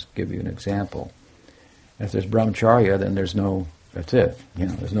 just to give you an example. And if there's brahmacharya, then that's it.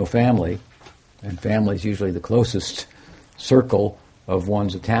 There's no family, and family is usually the closest circle of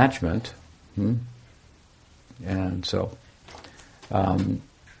one's attachment. And so,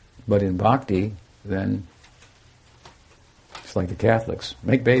 but in bhakti, then it's like the Catholics,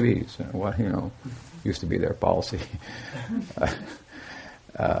 make babies. Used to be their policy.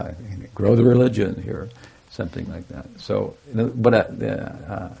 Grow the religion here, something like that. So, but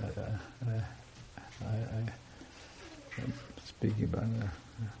I'm speaking about a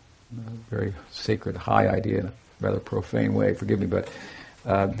very sacred, high idea in a rather profane way. Forgive me, but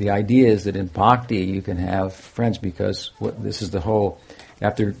the idea is that in bhakti you can have friends, because this is the whole.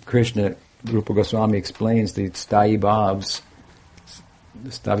 After Krishna, Rupa Goswami explains the Sthayi Bhavs,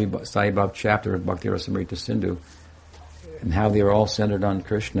 the Sthayi Bhav chapter of Bhakti Rasamrita Sindhu, and how they are all centered on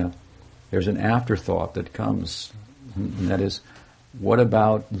Krishna. There's an afterthought that comes, and that is, what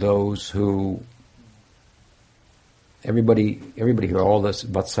about those who, everybody here, all this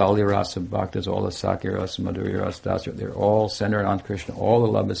Vatsalya Rasa Bhaktas, all the Sakya Rasa, Madhurya Rasa, Dasya, they're all centered on Krishna. All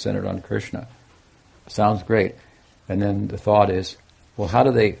the love is centered on Krishna. Sounds great. And then the thought is, well, how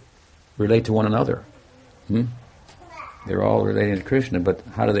do they relate to one another? They're all relating to Krishna, but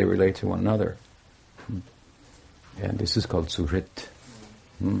how do they relate to one another? And this is called Suhrit.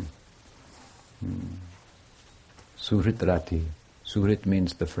 Suhrit Rati. Suhrit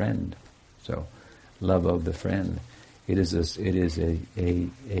means the friend. So, love of the friend. It is a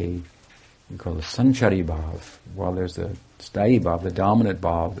we call it Sanchari Bhav, while there's the Sthayi Bhav, the dominant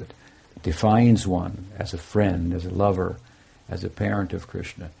Bhav that defines one as a friend, as a lover, as a parent of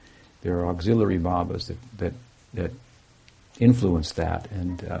Krishna. There are auxiliary bhavas that influence that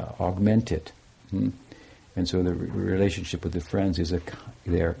and augment it. And so the relationship with the friends is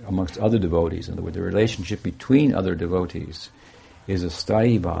there amongst other devotees. In other words, the relationship between other devotees is a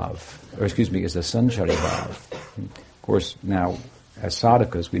sthayi bhav, is a sanchari bhav. Of course, now, as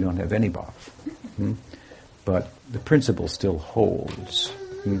sadhakas, we don't have any bhav. But the principle still holds,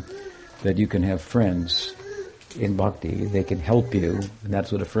 that you can have friends in bhakti. They can help you, and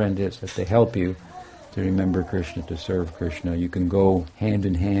that's what a friend is, that they help you to remember Krishna, to serve Krishna. You can go hand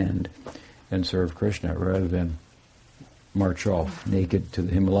in hand and serve Krishna rather than march off naked to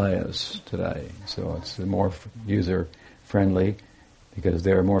the Himalayas today. So it's more user-friendly because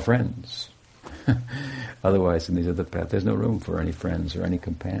there are more friends. Otherwise, in these other paths, there's no room for any friends or any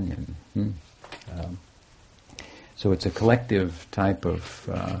companion. So it's a collective type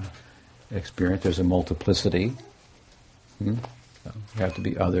of experience. There's a multiplicity. There have to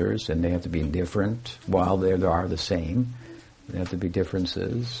be others, and they have to be different, while there are the same. There have to be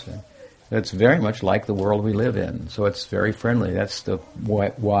differences. It's very much like the world we live in. So it's very friendly. That's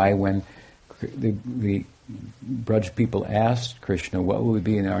why when the Braj people asked Krishna, what will we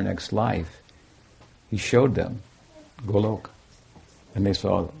be in our next life? He showed them Golok. And they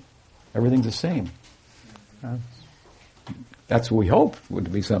saw everything's the same. That's what we hope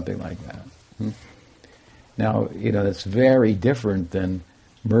would be something like that. Now, that's very different than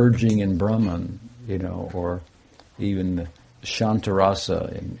merging in Brahman, or even the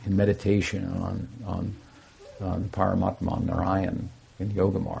Shantarasa in meditation on Paramatma, Narayan, in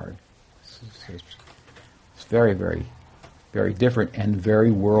Yoga Marg. It's very, very, very different and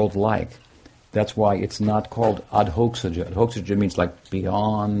very world-like. That's why it's not called adhoksaja. Adhoksaja means like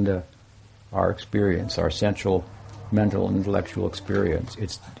beyond our experience, our central mental and intellectual experience.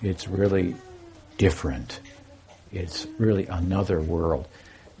 It's really different. It's really another world.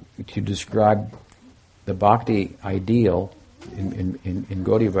 To describe the bhakti ideal in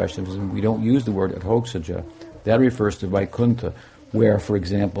Gaudiya Vaishnavism, we don't use the word adhoksaja. That refers to Vaikuntha, where, for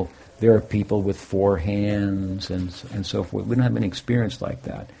example, there are people with 4 hands and so forth. We don't have any experience like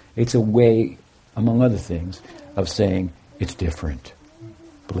that. It's a way, among other things, of saying it's different.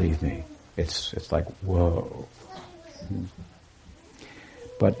 Believe me, it's like, whoa.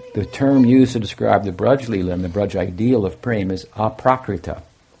 But the term used to describe the Braj-lila and the Braj ideal of prema is aprakrita.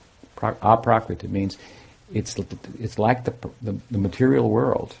 Aprakrita means it's like the material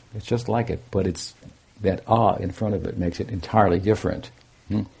world. It's just like it, but it's that in front of it makes it entirely different.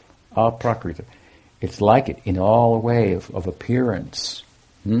 Aprakrita. It's like it in all way of appearance.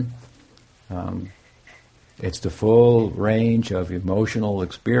 It's the full range of emotional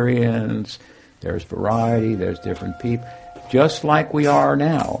experience. There's variety, there's different people, just like we are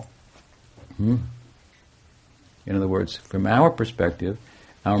now. In other words, from our perspective,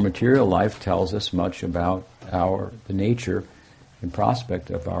 our material life tells us much about the nature and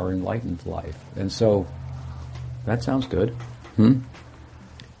prospect of our enlightened life. And so, that sounds good.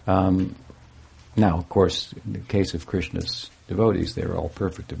 Now, of course, in the case of Krishna's devotees, they're all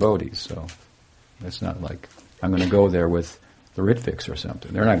perfect devotees, so it's not like I'm going to go there with the Ritviks or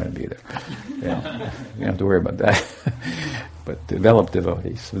something. They're not going to be there. You don't have to worry about that. But developed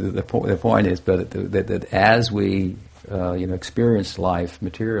devotees. So the point is that as we experience life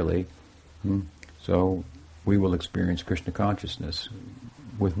materially, so we will experience Krishna consciousness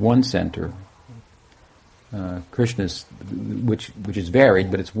with one center. Krishna's, which is varied,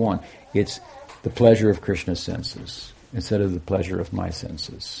 but it's one. It's the pleasure of Krishna's senses instead of the pleasure of my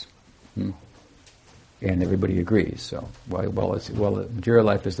senses. And everybody agrees. So, the material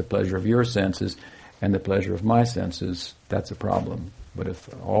life is the pleasure of your senses and the pleasure of my senses, that's a problem. But if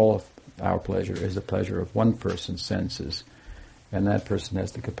all of our pleasure is the pleasure of one person's senses, and that person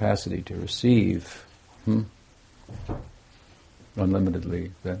has the capacity to receive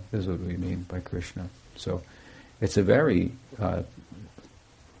unlimitedly, that is what we mean by Krishna. So, it's a very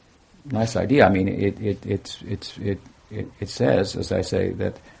nice idea. I mean, it says, as I say,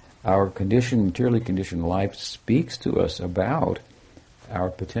 that our materially conditioned life speaks to us about our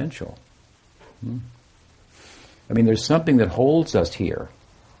potential. I mean, there's something that holds us here,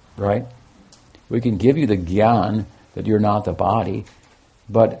 right? We can give you the gyan that you're not the body,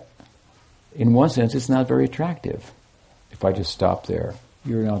 but in one sense, it's not very attractive. If I just stop there,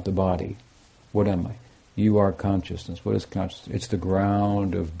 you're not the body. What am I? You are consciousness. What is consciousness? It's the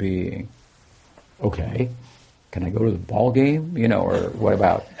ground of being. Okay. Can I go to the ball game? Or what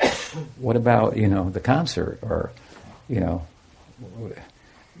about the concert? Or,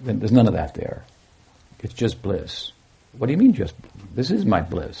 there's none of that there. It's just bliss. What do you mean just bliss? This is my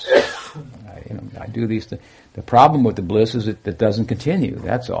bliss. I do these things. The problem with the bliss is it doesn't continue.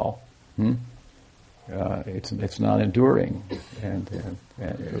 That's all. It's not enduring, and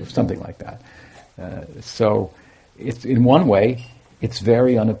something like that. So, it's in one way, it's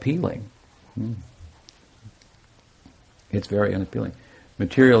very unappealing. It's very unappealing.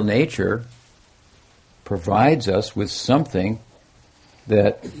 Material nature provides us with something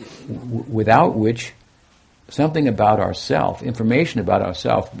that, without which, something about ourself, information about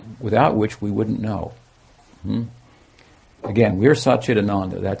ourself, without which we wouldn't know. Again, we're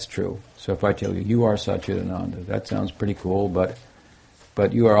Satchidananda, that's true. So if I tell you, you are Satchidananda, that sounds pretty cool, but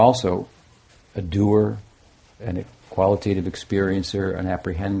you are also a doer, and a qualitative experiencer, an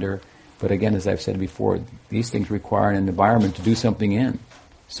apprehender. But again, as I've said before, these things require an environment to do something in,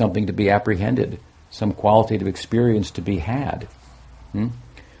 something to be apprehended, some qualitative experience to be had.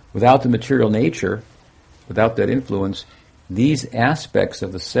 Without the material nature, without that influence, these aspects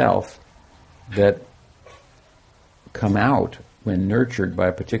of the self that come out when nurtured by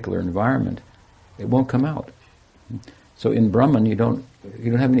a particular environment, it won't come out. So in Brahman, you don't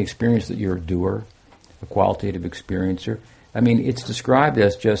have any experience that you're a doer, a qualitative experiencer. I mean, it's described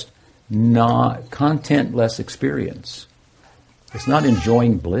as just not contentless experience. It's not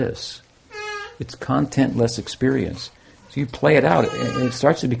enjoying bliss. It's contentless experience. So you play it out, and it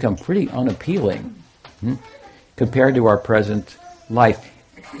starts to become pretty unappealing compared to our present life.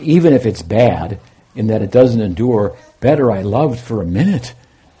 Even if it's bad, in that it doesn't endure, better I loved for a minute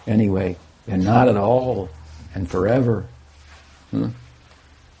anyway, and not at all, and forever.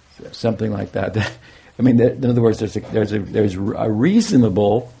 Something like that. I mean, in other words, there's a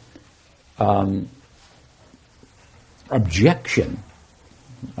reasonable objection,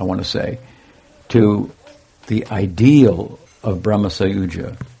 I want to say, to the ideal of Brahma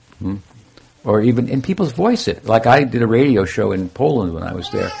Sayuja. Or even, and people voice it. Like I did a radio show in Poland when I was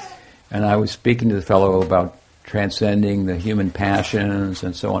there, and I was speaking to the fellow about transcending the human passions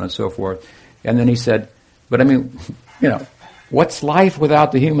and so on and so forth. And then he said, but I mean, what's life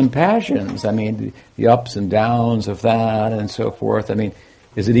without the human passions? I mean, the ups and downs of that and so forth. I mean,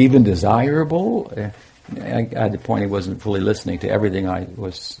 is it even desirable? I had the point he wasn't fully listening to everything I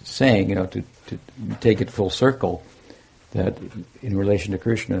was saying, to take it full circle, that in relation to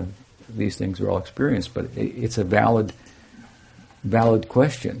Krishna, these things are all experienced, but it's a valid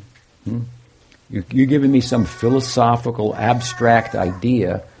question. You're giving me some philosophical, abstract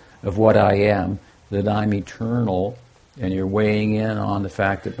idea of what I am, that I'm eternal, and you're weighing in on the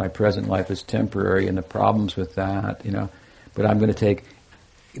fact that my present life is temporary and the problems with that, but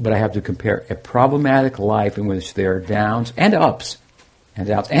I have to compare a problematic life in which there are downs and ups, and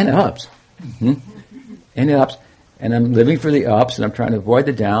downs and ups, and ups, and I'm living for the ups, and I'm trying to avoid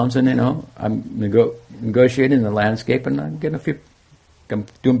the downs, and I'm negotiating the landscape, and I'm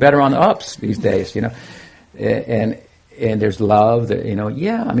doing better on the ups these days, and there's love that,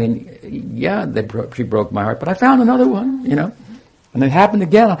 she broke my heart, but I found another one, and it happened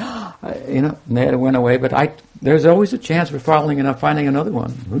again, and then it went away, but there's always a chance for finding another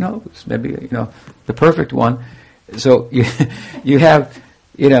one. Who knows? Maybe, the perfect one. So you have,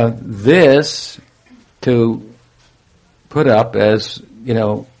 this to put up as,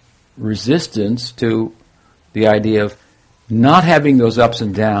 resistance to the idea of not having those ups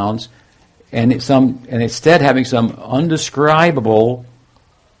and downs, and instead having some undescribable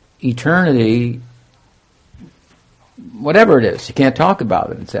eternity, whatever it is. You can't talk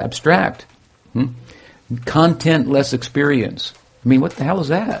about it. It's abstract. Contentless experience. I mean, what the hell is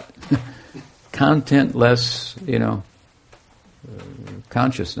that? Contentless,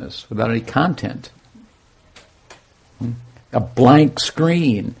 consciousness without any content. A blank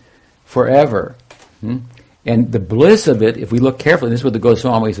screen forever. And the bliss of it, if we look carefully, this is what the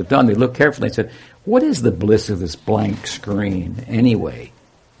Goswamis have done, they look carefully and said, what is the bliss of this blank screen anyway?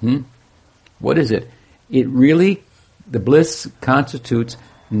 What is it? The bliss constitutes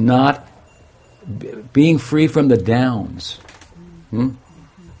not being free from the downs.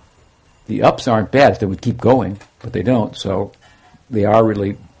 The ups aren't bad if they would keep going, but they don't, so they are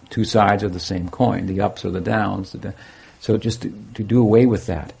really two sides of the same coin. The ups or the downs. So just to do away with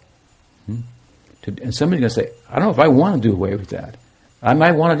that. And somebody's going to say, I don't know if I want to do away with that. I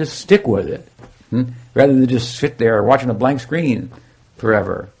might want to just stick with it, rather than just sit there watching a blank screen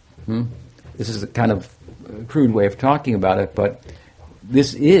forever. This is a kind of crude way of talking about it, but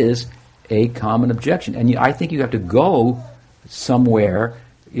this is a common objection. And I think you have to go somewhere,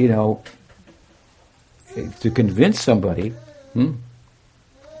 to convince somebody, and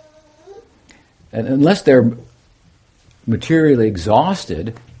unless they're materially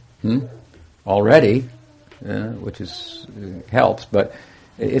exhausted, already, which helps, but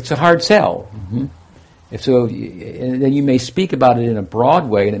it's a hard sell. And then you may speak about it in a broad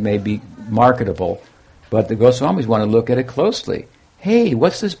way, and it may be marketable, But the Goswamis want to look at it closely. Hey,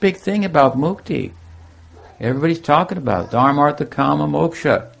 what's this big thing about mukti? Everybody's talking about it. Dharma, Artha, Kama,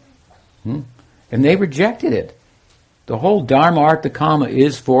 Moksha. And they rejected it. The whole Dharma, Artha, Kama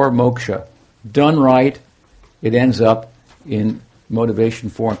is for moksha. Done right, it ends up in motivation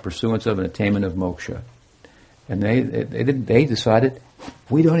for and pursuance of an attainment of moksha. And they decided,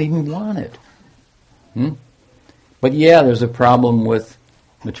 we don't even want it. But yeah, there's a problem with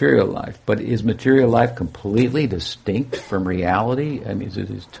material life. But is material life completely distinct from reality? I mean, it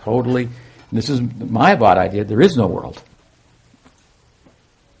is totally... This is my Mayavad idea. There is no world.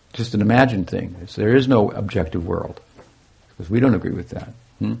 Just an imagined thing. There is no objective world. Because we don't agree with that.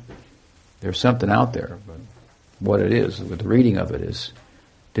 There's something out there. But what it is, with the reading of it, is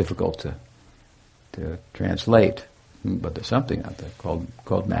difficult to translate. But there's something out there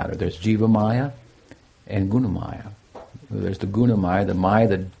called matter. There's Jiva Maya and Guna Maya. There's the Guna Maya, the Maya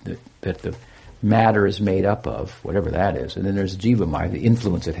that the matter is made up of, whatever that is. And then there's Jiva Maya, the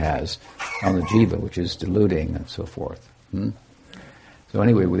influence it has on the Jiva, which is deluding and so forth. So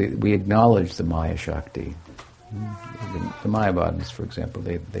anyway, we acknowledge the Maya Shakti. The Mayavadis, for example,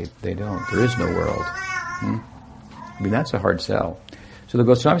 they don't. There is no world. I mean, that's a hard sell. So the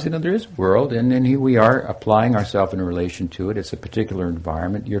Goswamis said, no, there is a world, and then here we are applying ourselves in relation to it. It's a particular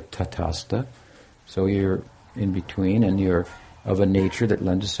environment. You're tatasta, so you're in between, and you're of a nature that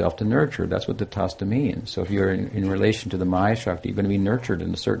lends itself to nurture. That's what tatasta means. So if you're in relation to the Maya Shakti, you're going to be nurtured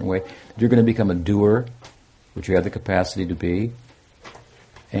in a certain way. You're going to become a doer, which you have the capacity to be,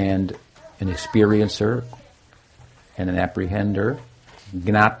 and an experiencer, and an apprehender,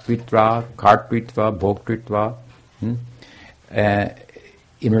 gnatritva, kartritva, bhoktritva,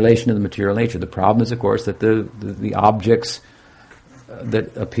 in relation to the material nature. The problem is, of course, that the objects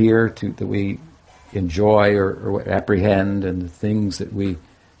that appear that we enjoy or apprehend, and the things that we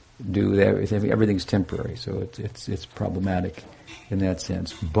do, everything's temporary. So it's problematic in that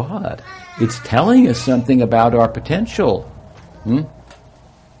sense. But it's telling us something about our potential.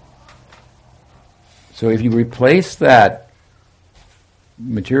 So if you replace that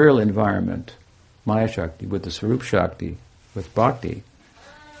material environment, Maya Shakti, with the Swarup Shakti, with Bhakti,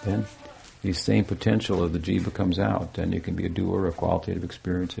 then the same potential of the jiva comes out, and you can be a doer, a qualitative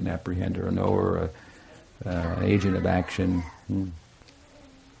experience, an apprehender, a knower, an agent of action,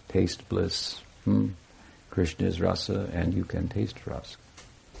 taste bliss. Krishna is rasa, and you can taste rasa.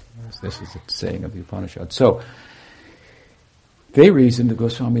 This is the saying of the Upanishad. So, they reason, the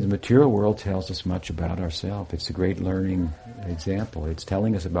Goswami, the material world tells us much about ourselves. It's a great learning example. It's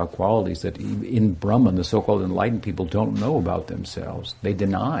telling us about qualities that in Brahman, the so-called enlightened people, don't know about themselves. They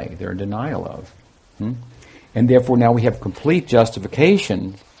deny. They're in denial of. And therefore now we have complete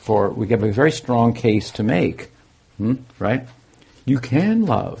justification we have a very strong case to make. Right? You can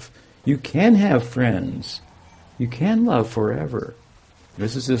love. You can have friends. You can love forever.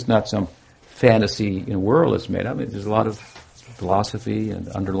 This is just not some fantasy world that's made up. There's a lot of philosophy and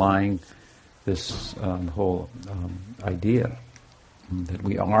underlying this whole idea that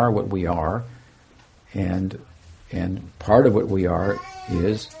we are what we are, and part of what we are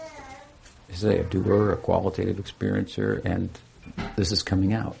is a doer, a qualitative experiencer, and this is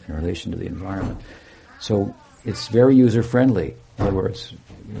coming out in relation to the environment. So it's very user-friendly. In other words,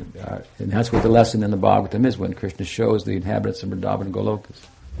 and that's what the lesson in the Bhagavatam is, when Krishna shows the inhabitants of Vrindavan and Golokas,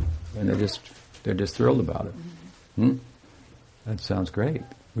 and they're just thrilled about it. That sounds great.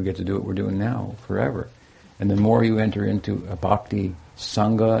 We get to do what we're doing now forever. And the more you enter into a bhakti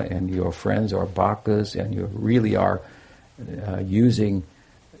sangha, and your friends are bhaktas, and you really are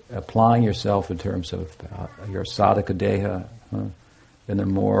applying yourself in terms of your sadhaka deha, then the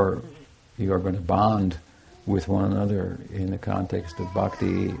more you are going to bond with one another in the context of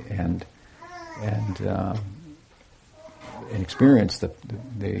bhakti and experience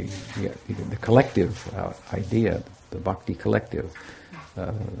the collective idea, the bhakti collective,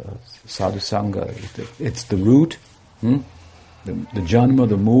 sadhu sangha. It's the root, the janma,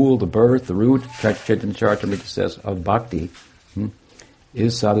 the mool, the birth, the root. Chaitanya Charitamrita says of bhakti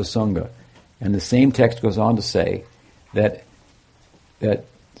is sadhu sangha, and the same text goes on to say that the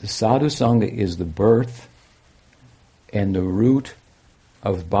sadhu sangha is the birth and the root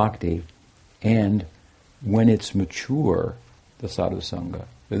of bhakti, and when it's mature, the sadhu sangha,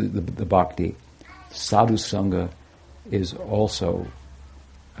 the bhakti, sadhu sangha is also,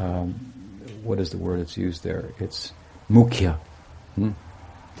 what is the word that's used there? It's mukhya.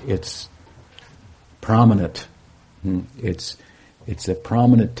 It's prominent. It's a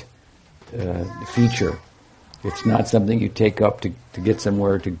prominent feature. It's not something you take up to get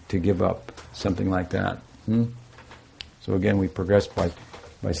somewhere to give up, something like that. So again, we progress by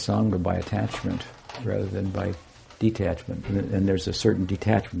sangha, by attachment. rather than by detachment. And there's a certain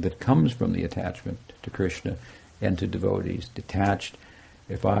detachment that comes from the attachment to Krishna and to devotees. Detached,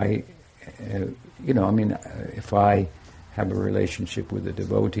 if I have a relationship with a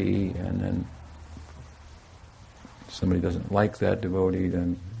devotee and then somebody doesn't like that devotee,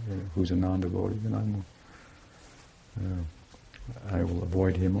 then who's a non-devotee, then I will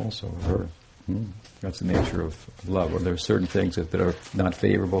avoid him also, or her. That's the nature of love. Or there are certain things that are not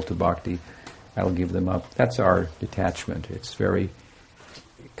favorable to bhakti, I'll give them up. That's our detachment. It's very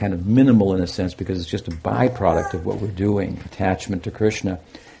kind of minimal in a sense because it's just a byproduct of what we're doing. Attachment to Krishna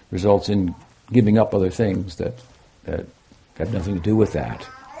results in giving up other things that have nothing to do with that.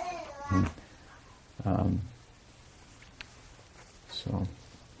 So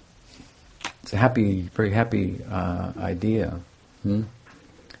it's a very happy idea.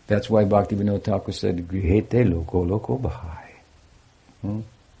 That's why Bhaktivinoda Thakur said, "Grihete loko loko bahai."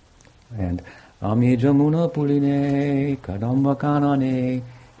 And Ami Jamuna Puline Kadamba Kanane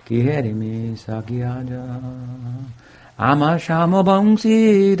Kiherimi Sakyaja Ama Shama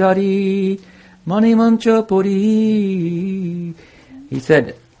Bangsi Dari Mani Mancha Puri. He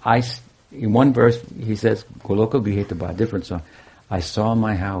said, in one verse, he says, Goloka Griheta Ba, different song. I saw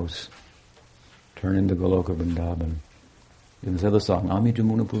my house turn into Goloka Vrindavan. In this other song, Ami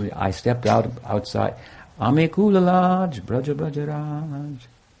Jamuna Puri, I stepped outside. Ami Kulalaj, Braja Brajaraj.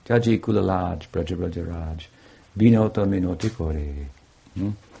 Jaji Kulalaj, Braja Brajaraj. Binota Minoti Kore.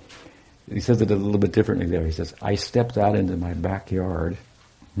 He says it a little bit differently there. He says, I stepped out into my backyard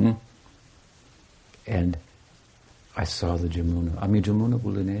and I saw the Jamuna. Ami Jamuna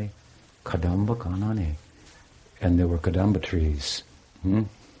Buline, Kadamba Kanane. And there were Kadamba trees. And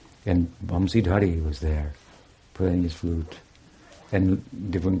Vamsi Dhari was there, playing his flute. And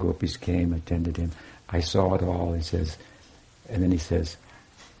different gopis came, attended him. I saw it all, he says. And then he says,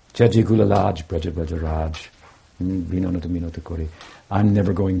 Jaji Kulalaj, Braja Brajaraj. Vinonata Minota Kori. I'm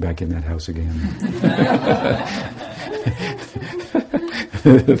never going back in that house again.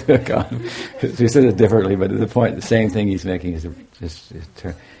 He said it differently, but the point, the same thing he's making is just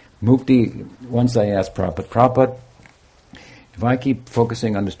Mukti. Once I asked Prabhupada, if I keep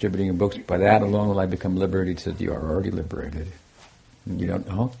focusing on distributing your books, by that alone will I become liberated? He said, you are already liberated. You don't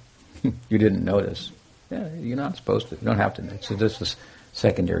know? You didn't notice. Yeah, you're not supposed to. You don't have to. So this is a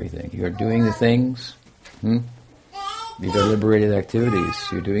secondary thing. You're doing the things. These are liberated activities.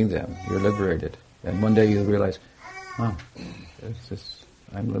 You're doing them. You're liberated. And one day you'll realize, I'm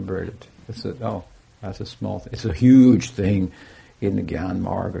liberated. That's a small thing. It's a huge thing in the Gyan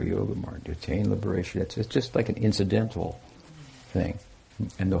Marg or Yoga Marg to attain liberation. It's just like an incidental thing.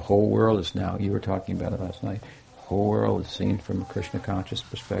 And the whole world is now, you were talking about it last night, the whole world is seen from a Krishna conscious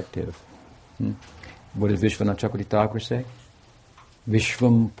perspective. What did Vishwanath Chakravarti Thakur say?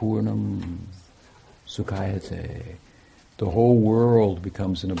 Vishvam Purnam Sukhayate. The whole world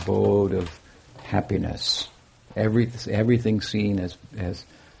becomes an abode of happiness. Everything seen as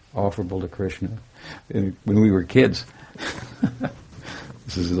offerable to Krishna. And when we were kids,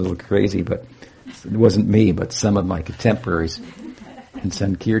 this is a little crazy, but it wasn't me, but some of my contemporaries in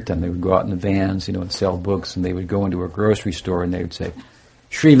Sankirtan, they would go out in the vans, and sell books, and they would go into a grocery store and they would say,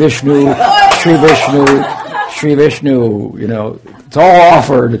 Shri Vishnu, Shri Vishnu, Shri Vishnu, it's all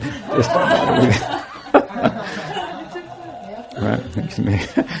offered. Right.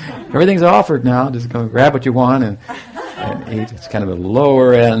 Everything's offered now. Just go grab what you want and eat. It's kind of a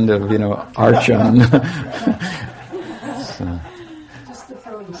lower end of, Archon. So,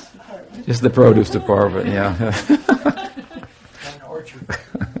 just the produce department, yeah. An orchard.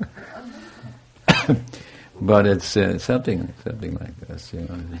 But it's something like this.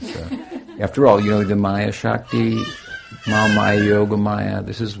 After all, the Maya Shakti, Maya Yoga Maya.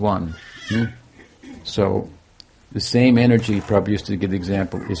 This is one. So. The same energy, Prabhupada used to give the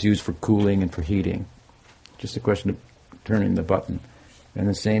example, is used for cooling and for heating. Just a question of turning the button. And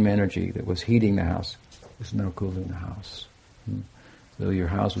the same energy that was heating the house is now cooling the house. So your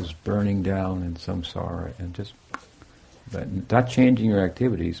house was burning down in samsara, and but not changing your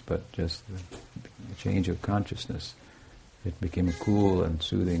activities, but just the change of consciousness. It became a cool and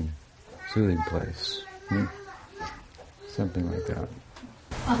soothing place. Something like that.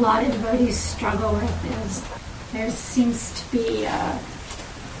 A lot of devotees struggle with is there seems to be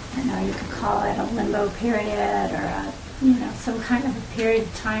you could call it a limbo period or some kind of a period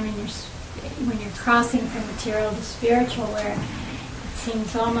of time when you're crossing from material to spiritual where it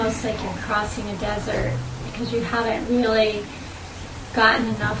seems almost like you're crossing a desert because you haven't really gotten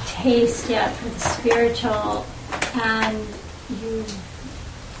enough taste yet for the spiritual and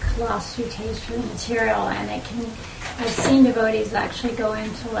you've lost your taste for the material, and I've seen devotees actually go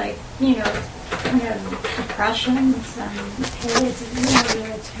into kind of depressions and periods of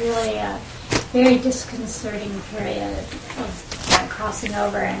where it's really a very disconcerting period of that crossing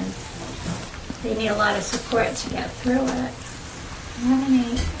over, and they need a lot of support to get through it. Do you have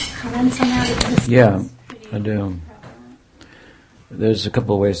any comments on that? Yeah, I do. There's a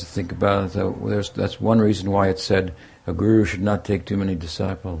couple of ways to think about it, though. That's one reason why it said a guru should not take too many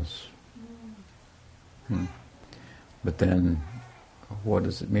disciples. But then, what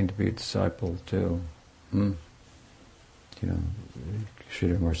does it mean to be a disciple, too?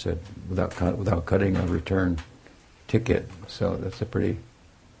 Sridhar said, without cutting a return ticket. So that's a pretty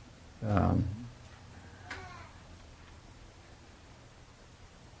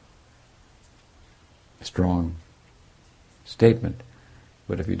strong statement.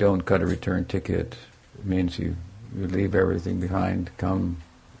 But if you don't cut a return ticket, it means you leave everything behind, come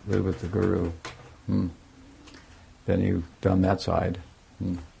live with the Guru. Then you've done that side.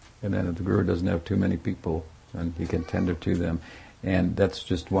 And then if the Guru doesn't have too many people, then he can tender to them. And that's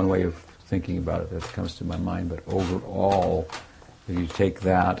just one way of thinking about it that comes to my mind. But overall, if you take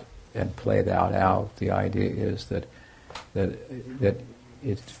that and play that out, the idea is that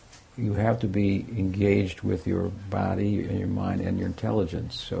you have to be engaged with your body and your mind and your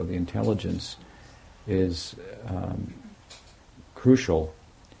intelligence. So the intelligence is crucial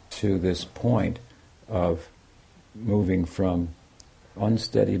to this point of moving from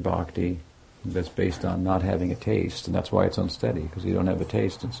unsteady bhakti that's based on not having a taste, and that's why it's unsteady, because you don't have a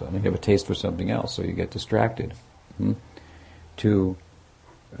taste, and so you have a taste for something else, so you get distracted. To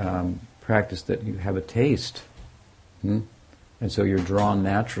practice that you have a taste, and so you're drawn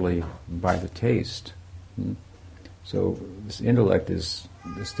naturally by the taste. So this intellect is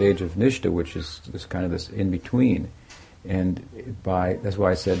the stage of nishta, which is this kind of this in between, and that's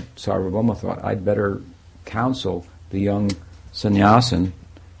why I said Sarvabhauma thought I'd better counsel the young sannyasin,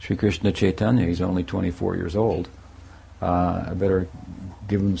 Sri Krishna Chaitanya. He's only 24 years old. I better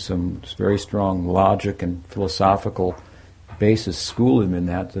give him some very strong logic and philosophical basis, school him in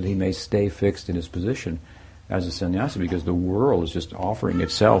that he may stay fixed in his position as a sannyasi, because the world is just offering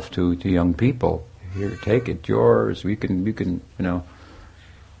itself to young people. Here, take it, yours. You can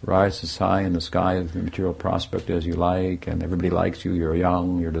rise as high in the sky of the material prospect as you like, and everybody likes you. You're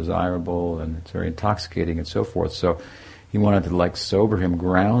young, you're desirable, and it's very intoxicating, and so forth. So he wanted to sober him,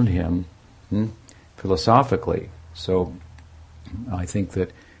 ground him philosophically. So I think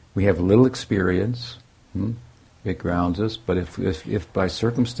that we have little experience. It grounds us. But if by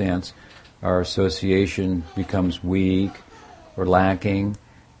circumstance our association becomes weak or lacking,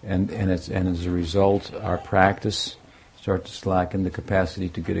 and as a result our practice starts to slacken, the capacity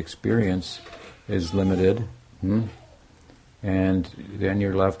to get experience is limited, and then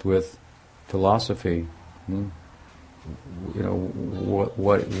you're left with philosophy.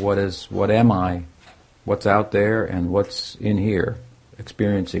 What am I? What's out there and what's in here?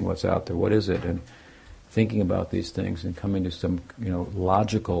 Experiencing what's out there. What is it? And thinking about these things and coming to some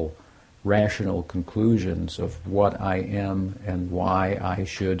logical, rational conclusions of what I am and why I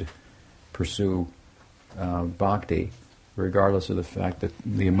should pursue bhakti, regardless of the fact that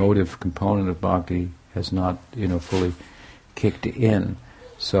the emotive component of bhakti has not fully kicked in.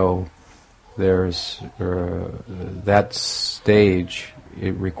 So there's that stage.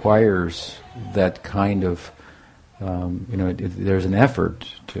 It requires that kind of there's an effort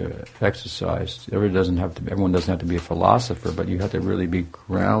to exercise. Everyone doesn't have to be a philosopher, but you have to really be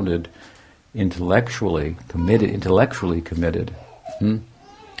grounded, intellectually committed. And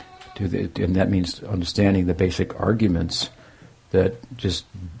that means understanding the basic arguments that just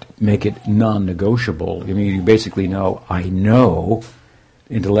make it non-negotiable. I mean, you basically know, I know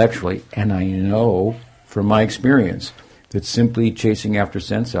intellectually, and I know from my experience that simply chasing after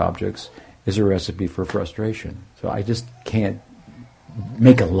sense objects is a recipe for frustration. So I just can't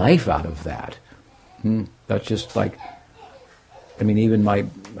make a life out of that. That's just even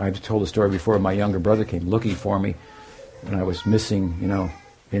I've told the story before, my younger brother came looking for me, and I was missing,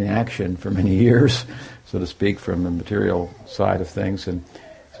 in action for many years, so to speak, from the material side of things. And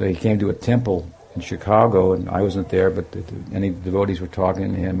so he came to a temple in Chicago, and I wasn't there, but any devotees were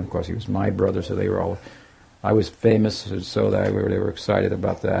talking to him. Of course, he was my brother, so they were all... I was famous, so they were excited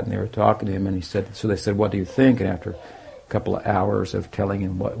about that, and they were talking to him, and they said, what do you think? And after a couple of hours of telling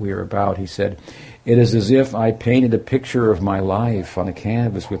him what we were about, he said, it is as if I painted a picture of my life on a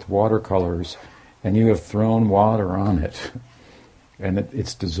canvas with watercolors, and you have thrown water on it, and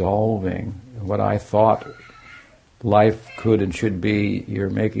it's dissolving. What I thought life could and should be, you're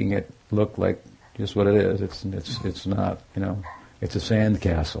making it look like just what it is. It's not, it's a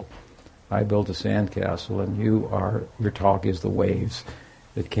sandcastle. I built a sandcastle, and your talk is the waves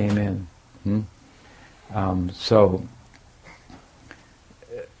that came in. So,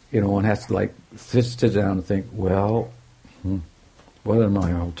 one has to sit down and think, well, what are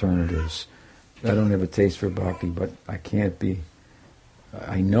my alternatives? I don't have a taste for bhakti, but I can't be.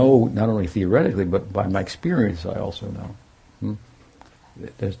 I know not only theoretically, but by my experience, I also know.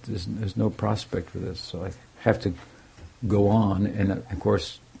 There's no prospect for this, so I have to go on, and of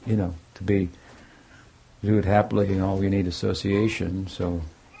course, to do it happily, all you need association. So,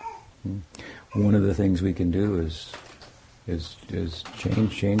 one of the things we can do is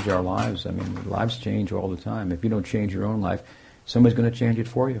change our lives. I mean, lives change all the time. If you don't change your own life, somebody's going to change it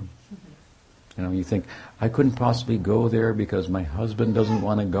for you. You think, I couldn't possibly go there because my husband doesn't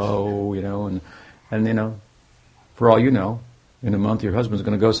want to go, and for all you know, in a month your husband's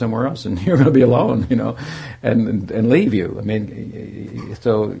going to go somewhere else and you're going to be alone, and leave you. I mean,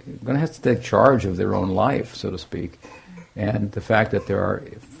 so you're going to have to take charge of their own life, so to speak. And the fact that there are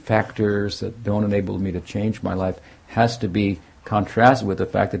factors that don't enable me to change my life has to be contrasted with the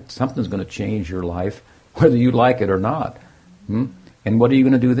fact that something's going to change your life, whether you like it or not. And what are you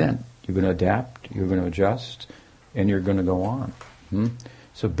going to do then? You're going to adapt, you're going to adjust, and you're going to go on.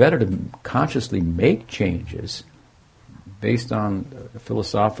 So better to consciously make changes based on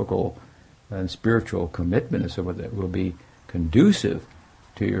philosophical and spiritual commitment, so that will be conducive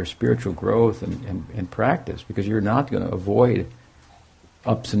to your spiritual growth and practice, because you're not going to avoid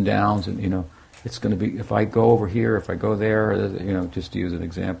ups and downs, and it's going to be, if I go over here, if I go there, just to use an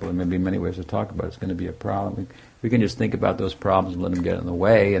example, and maybe many ways to talk about it, it's going to be a problem. We can just think about those problems and let them get in the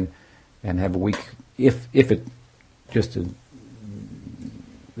way, and have a weak, if it just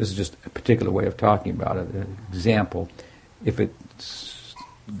this is just a particular way of talking about it, an example, if it's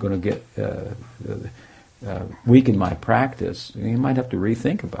going to get weaken my practice, you might have to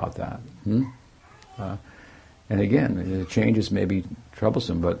rethink about that. And again, the changes may be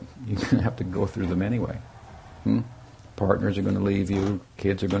troublesome, but you're going to have to go through them anyway. Partners are going to leave you,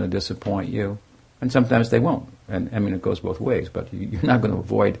 kids are going to disappoint you, and sometimes they won't. And I mean, it goes both ways, but you're not going to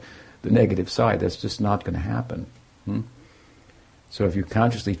avoid the negative side. That's just not going to happen. So if you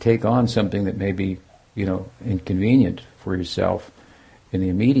consciously take on something that may be, inconvenient for yourself in the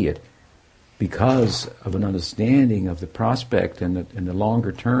immediate, because of an understanding of the prospect and the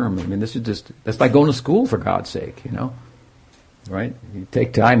longer term, I mean, that's like going to school, for God's sake, right? You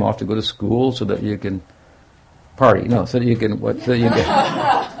take time off to go to school so that you can party, so that you can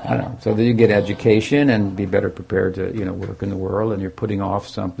so that you get education and be better prepared to work in the world, and you're putting off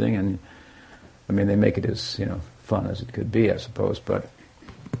something, and I mean, they make it as fun as it could be, I suppose, but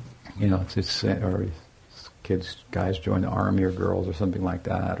it's or guys join the army, or girls, or something like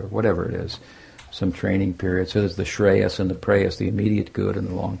that, or whatever it is, some training period. So there's the shreyas and the preyas, the immediate good and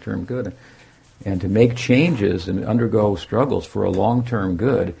the long-term good, and to make changes and undergo struggles for a long-term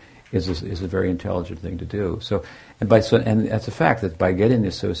good is a very intelligent thing to do. So, and that's a fact that by getting the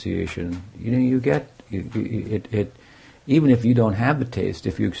association, you get it. Even if you don't have the taste,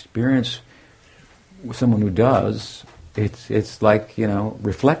 if you experience someone who does, it's like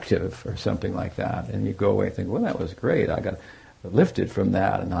reflective or something like that, and you go away and think, well, that was great. I got lifted from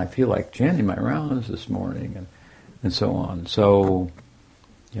that, and I feel like chanting my rounds this morning, and so on. So,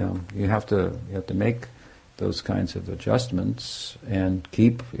 you have to make those kinds of adjustments and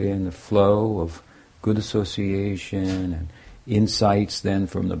keep in the flow of good association and insights then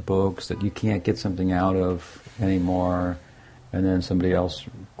from the books that you can't get something out of anymore, and then somebody else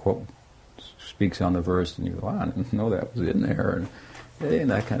speaks on the verse and you go, I didn't know that was in there,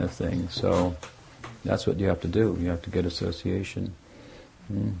 and that kind of thing. So that's what you have to do. You have to get association.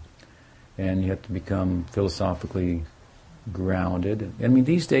 And you have to become philosophically grounded. I mean,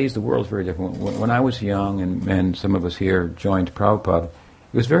 these days the world's very different. When I was young and some of us here joined Prabhupada,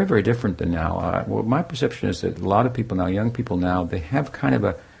 it was very, very different than now. My perception is that a lot of people now, young people now, they have kind of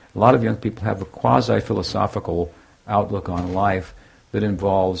a lot of young people have a quasi-philosophical outlook on life that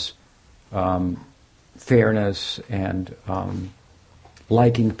involves fairness and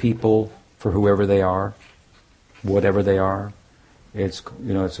liking people for whoever they are, whatever they are. It's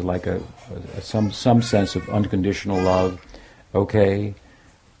it's like some sense of unconditional love. Okay,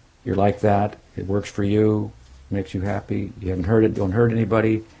 you're like that. It works for you. Makes you happy. You haven't hurt it. Don't hurt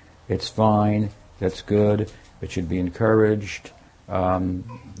anybody. It's fine. That's good. It should be encouraged.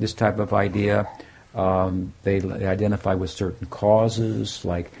 This type of idea. They identify with certain causes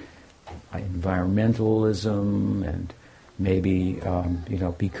like environmentalism and maybe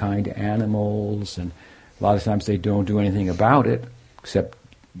be kind to animals, and a lot of times they don't do anything about it except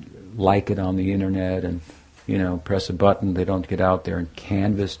like it on the internet and press a button. They don't get out there and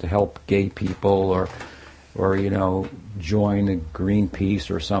canvass to help gay people or or join the Greenpeace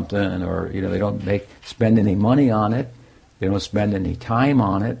or something, or they don't spend any money on it, they don't spend any time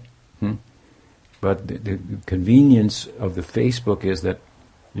on it. But the convenience of the Facebook is that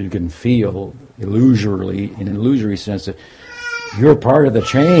you can feel in an illusory sense that you're part of the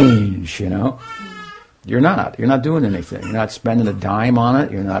change. You're not. You're not doing anything. You're not spending a dime on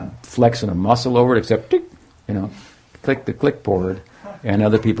it. You're not flexing a muscle over it, except click the clickboard. And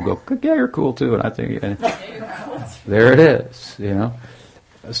other people go, yeah, you're cool too. And I think, there it is,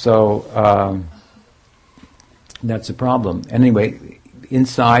 So that's a problem. Anyway,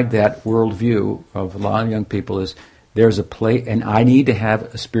 inside that worldview of a lot of young people is there's a place, and I need to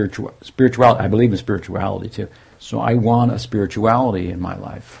have a spirituality. I believe in spirituality too. So I want a spirituality in my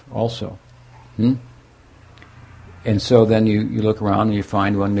life also. And so then you look around and you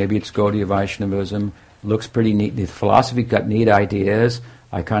find one. Maybe it's Gaudiya Vaishnavism. Looks pretty neat. The philosophy got neat ideas.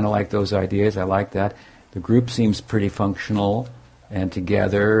 I kind of like those ideas. I like that. The group seems pretty functional and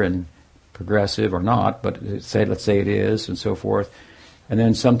together and progressive, or not, but let's say it is, and so forth. And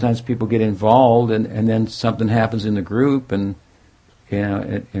then sometimes people get involved, and then something happens in the group, and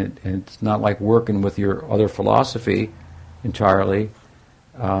it's not like working with your other philosophy entirely.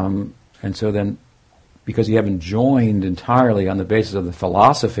 And so then, because you haven't joined entirely on the basis of the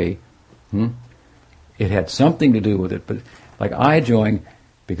philosophy, it had something to do with it, but like I joined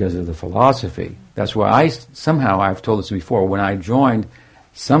because of the philosophy. That's why I've told this before, when I joined,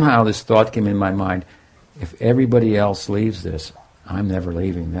 somehow this thought came in my mind, if everybody else leaves this, I'm never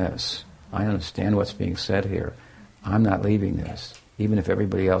leaving this. I understand what's being said here. I'm not leaving this. Even if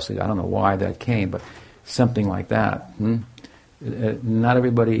everybody else leaves. I don't know why that came, but something like that. Not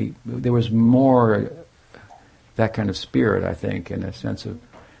everybody, there was more that kind of spirit, I think, in a sense of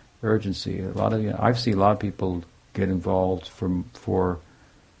urgency. I've seen a lot of people get involved for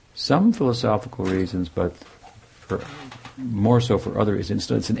some philosophical reasons, but more so for other reasons.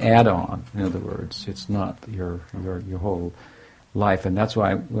 It's an add-on, in other words. It's not your whole life, and that's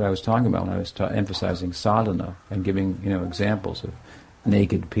why what I was talking about when I was emphasizing sadhana and giving examples of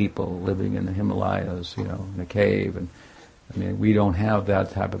naked people living in the Himalayas, in a cave, and I mean we don't have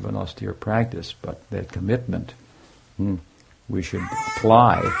that type of an austere practice, but that commitment we should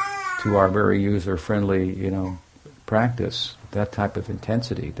apply to our very user-friendly, practice. That type of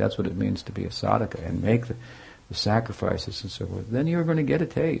intensity. That's what it means to be a sadhaka, and make the sacrifices and so forth. Then you're going to get a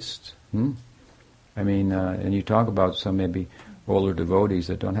taste. I mean, and you talk about some maybe older devotees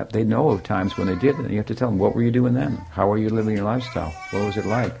that don't have. They know of times when they did, and you have to tell them, what were you doing then? How were you living your lifestyle? What was it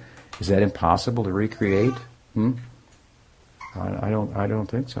like? Is that impossible to recreate? I don't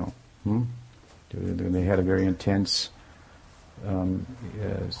think so. They had a very intense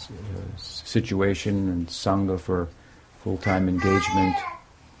situation and sangha for full-time engagement.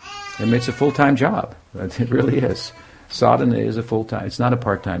 I mean, it's a full-time job. It really is. Sadhana is a full-time. It's not a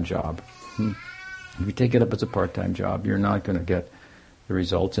part-time job. If you take it up as a part-time job, you're not going to get the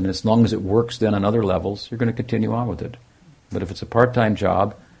results. And as long as it works then on other levels, you're going to continue on with it. But if it's a part-time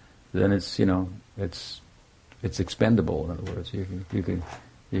job, then it's it's expendable. In other words, you can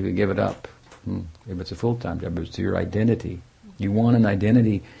give it up. If it's a full-time job, it's your identity. You want an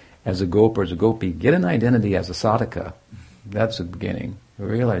identity as a gopa or as a gopi. Get an identity as a sadhaka. That's the beginning. A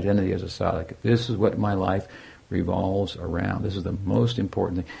real identity as a sadhaka. This is what my life revolves around. This is the most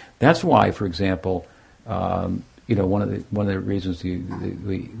important thing. That's why, for example, one of the reasons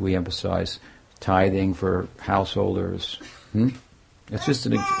we emphasize tithing for householders. It's just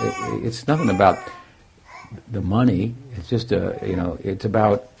it's nothing about the money. It's just it's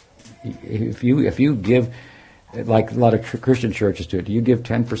about if you give, like a lot of Christian churches do it. You give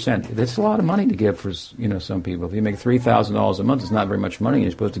 10%. That's a lot of money to give for some people. If you make $3,000 a month, it's not very much money.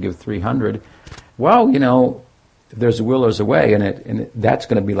 You're supposed to give $300. Well, if there's a will, there's a way, and that's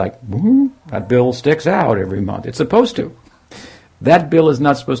going to be like that bill sticks out every month. It's supposed to. That bill is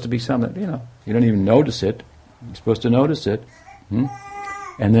not supposed to be something you don't even notice it. You're supposed to notice it, and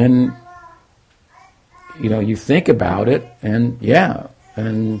then you think about it,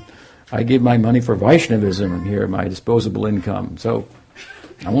 and I give my money for Vaishnavism, and here my disposable income. So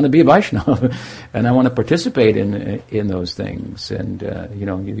I want to be a Vaishnava, and I want to participate in those things. And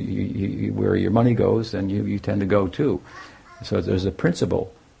you where your money goes, then you tend to go too. So there's a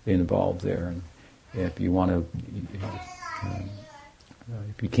principle involved there. And if you want to,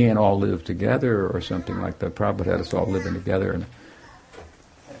 if you can't all live together or something like that, Prabhupada had us all living together, and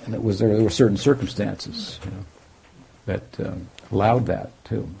there were certain circumstances that allowed that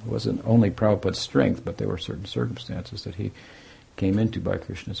too. It wasn't only Prabhupada's strength, but there were certain circumstances that he came into by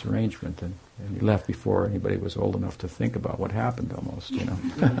Krishna's arrangement, and he left before anybody was old enough to think about what happened almost,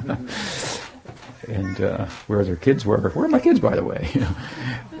 and where their kids were. Where are my kids, by the way?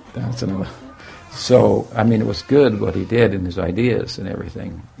 That's another. So, I mean, it was good what he did and his ideas and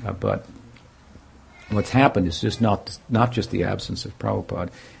everything, but what's happened is just not just the absence of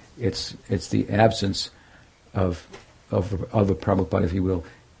Prabhupada, it's the absence of a Prabhupada, if you will,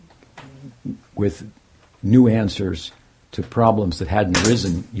 with new answers to problems that hadn't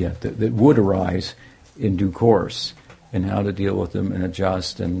arisen yet, that would arise in due course, and how to deal with them and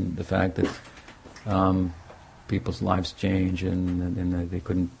adjust, and the fact that people's lives change, and they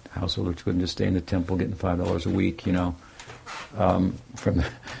couldn't, householders couldn't just stay in the temple getting $5 a week,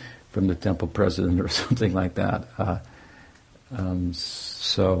 from the temple president or something like that.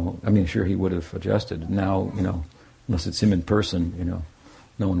 So, I mean, sure, he would have adjusted. Now, unless it's him in person,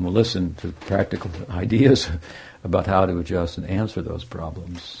 no one will listen to practical ideas about how to adjust and answer those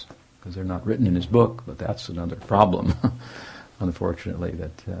problems, because they're not written in his book. But that's another problem, unfortunately,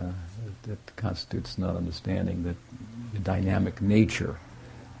 that constitutes not understanding the dynamic nature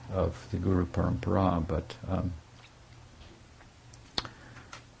of the Guru Parampara. But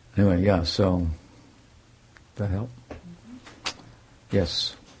anyway, yeah. So, that help?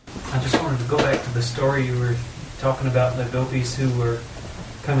 Yes. I just wanted to go back to the story you were talking about, the gopis who were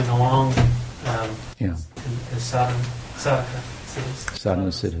coming along as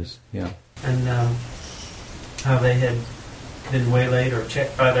sadhana siddhas, yeah. And how they had been waylaid or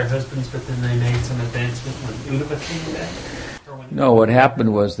checked by their husbands, but then they made some advancement when Uddhava came back? No, what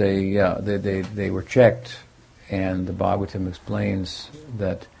happened was they were checked, and the Bhagavatam explains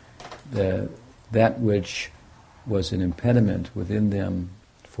that that which was an impediment within them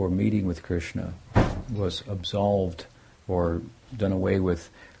for meeting with Krishna was absolved or done away with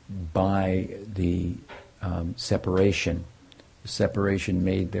by the separation. The separation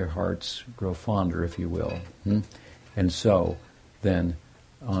made their hearts grow fonder, if you will. And so, then,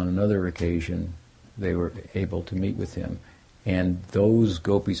 on another occasion, they were able to meet with him. And those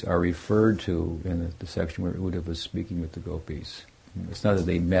gopis are referred to in the section where Uddhava was speaking with the gopis. It's not that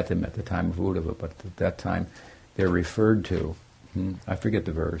they met him at the time of Uddhava, but at that time they're referred to. I forget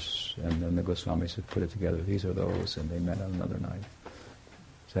the verse, and then the Goswamis have put it together. These are those, and they met on another night.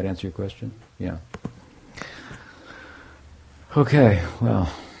 Does that answer your question? Yeah. Okay, well,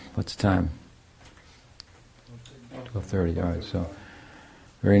 what's the time? 12:30, all right. So,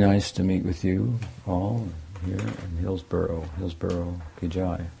 very nice to meet with you all here in Hillsborough, Ki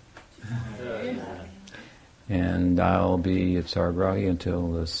Jai. And I'll be at Saragrahi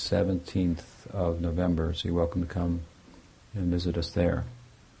until the 17th of November, so you're welcome to come and visit us there.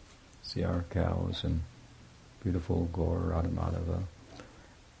 See our cows and beautiful Gaur Radha Madhava.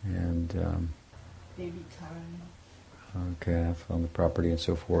 And Baby time. our calf on the property and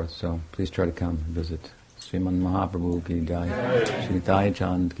so forth. So please try to come and visit. Sriman Mahaprabhu ki jai, Sri Tai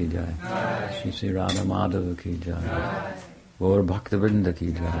Chand ki jai, Sri Radha Madhava ki jai, Gaur Bhakta Vrinda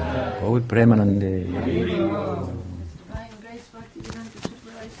ki jai, Gaur Premanande.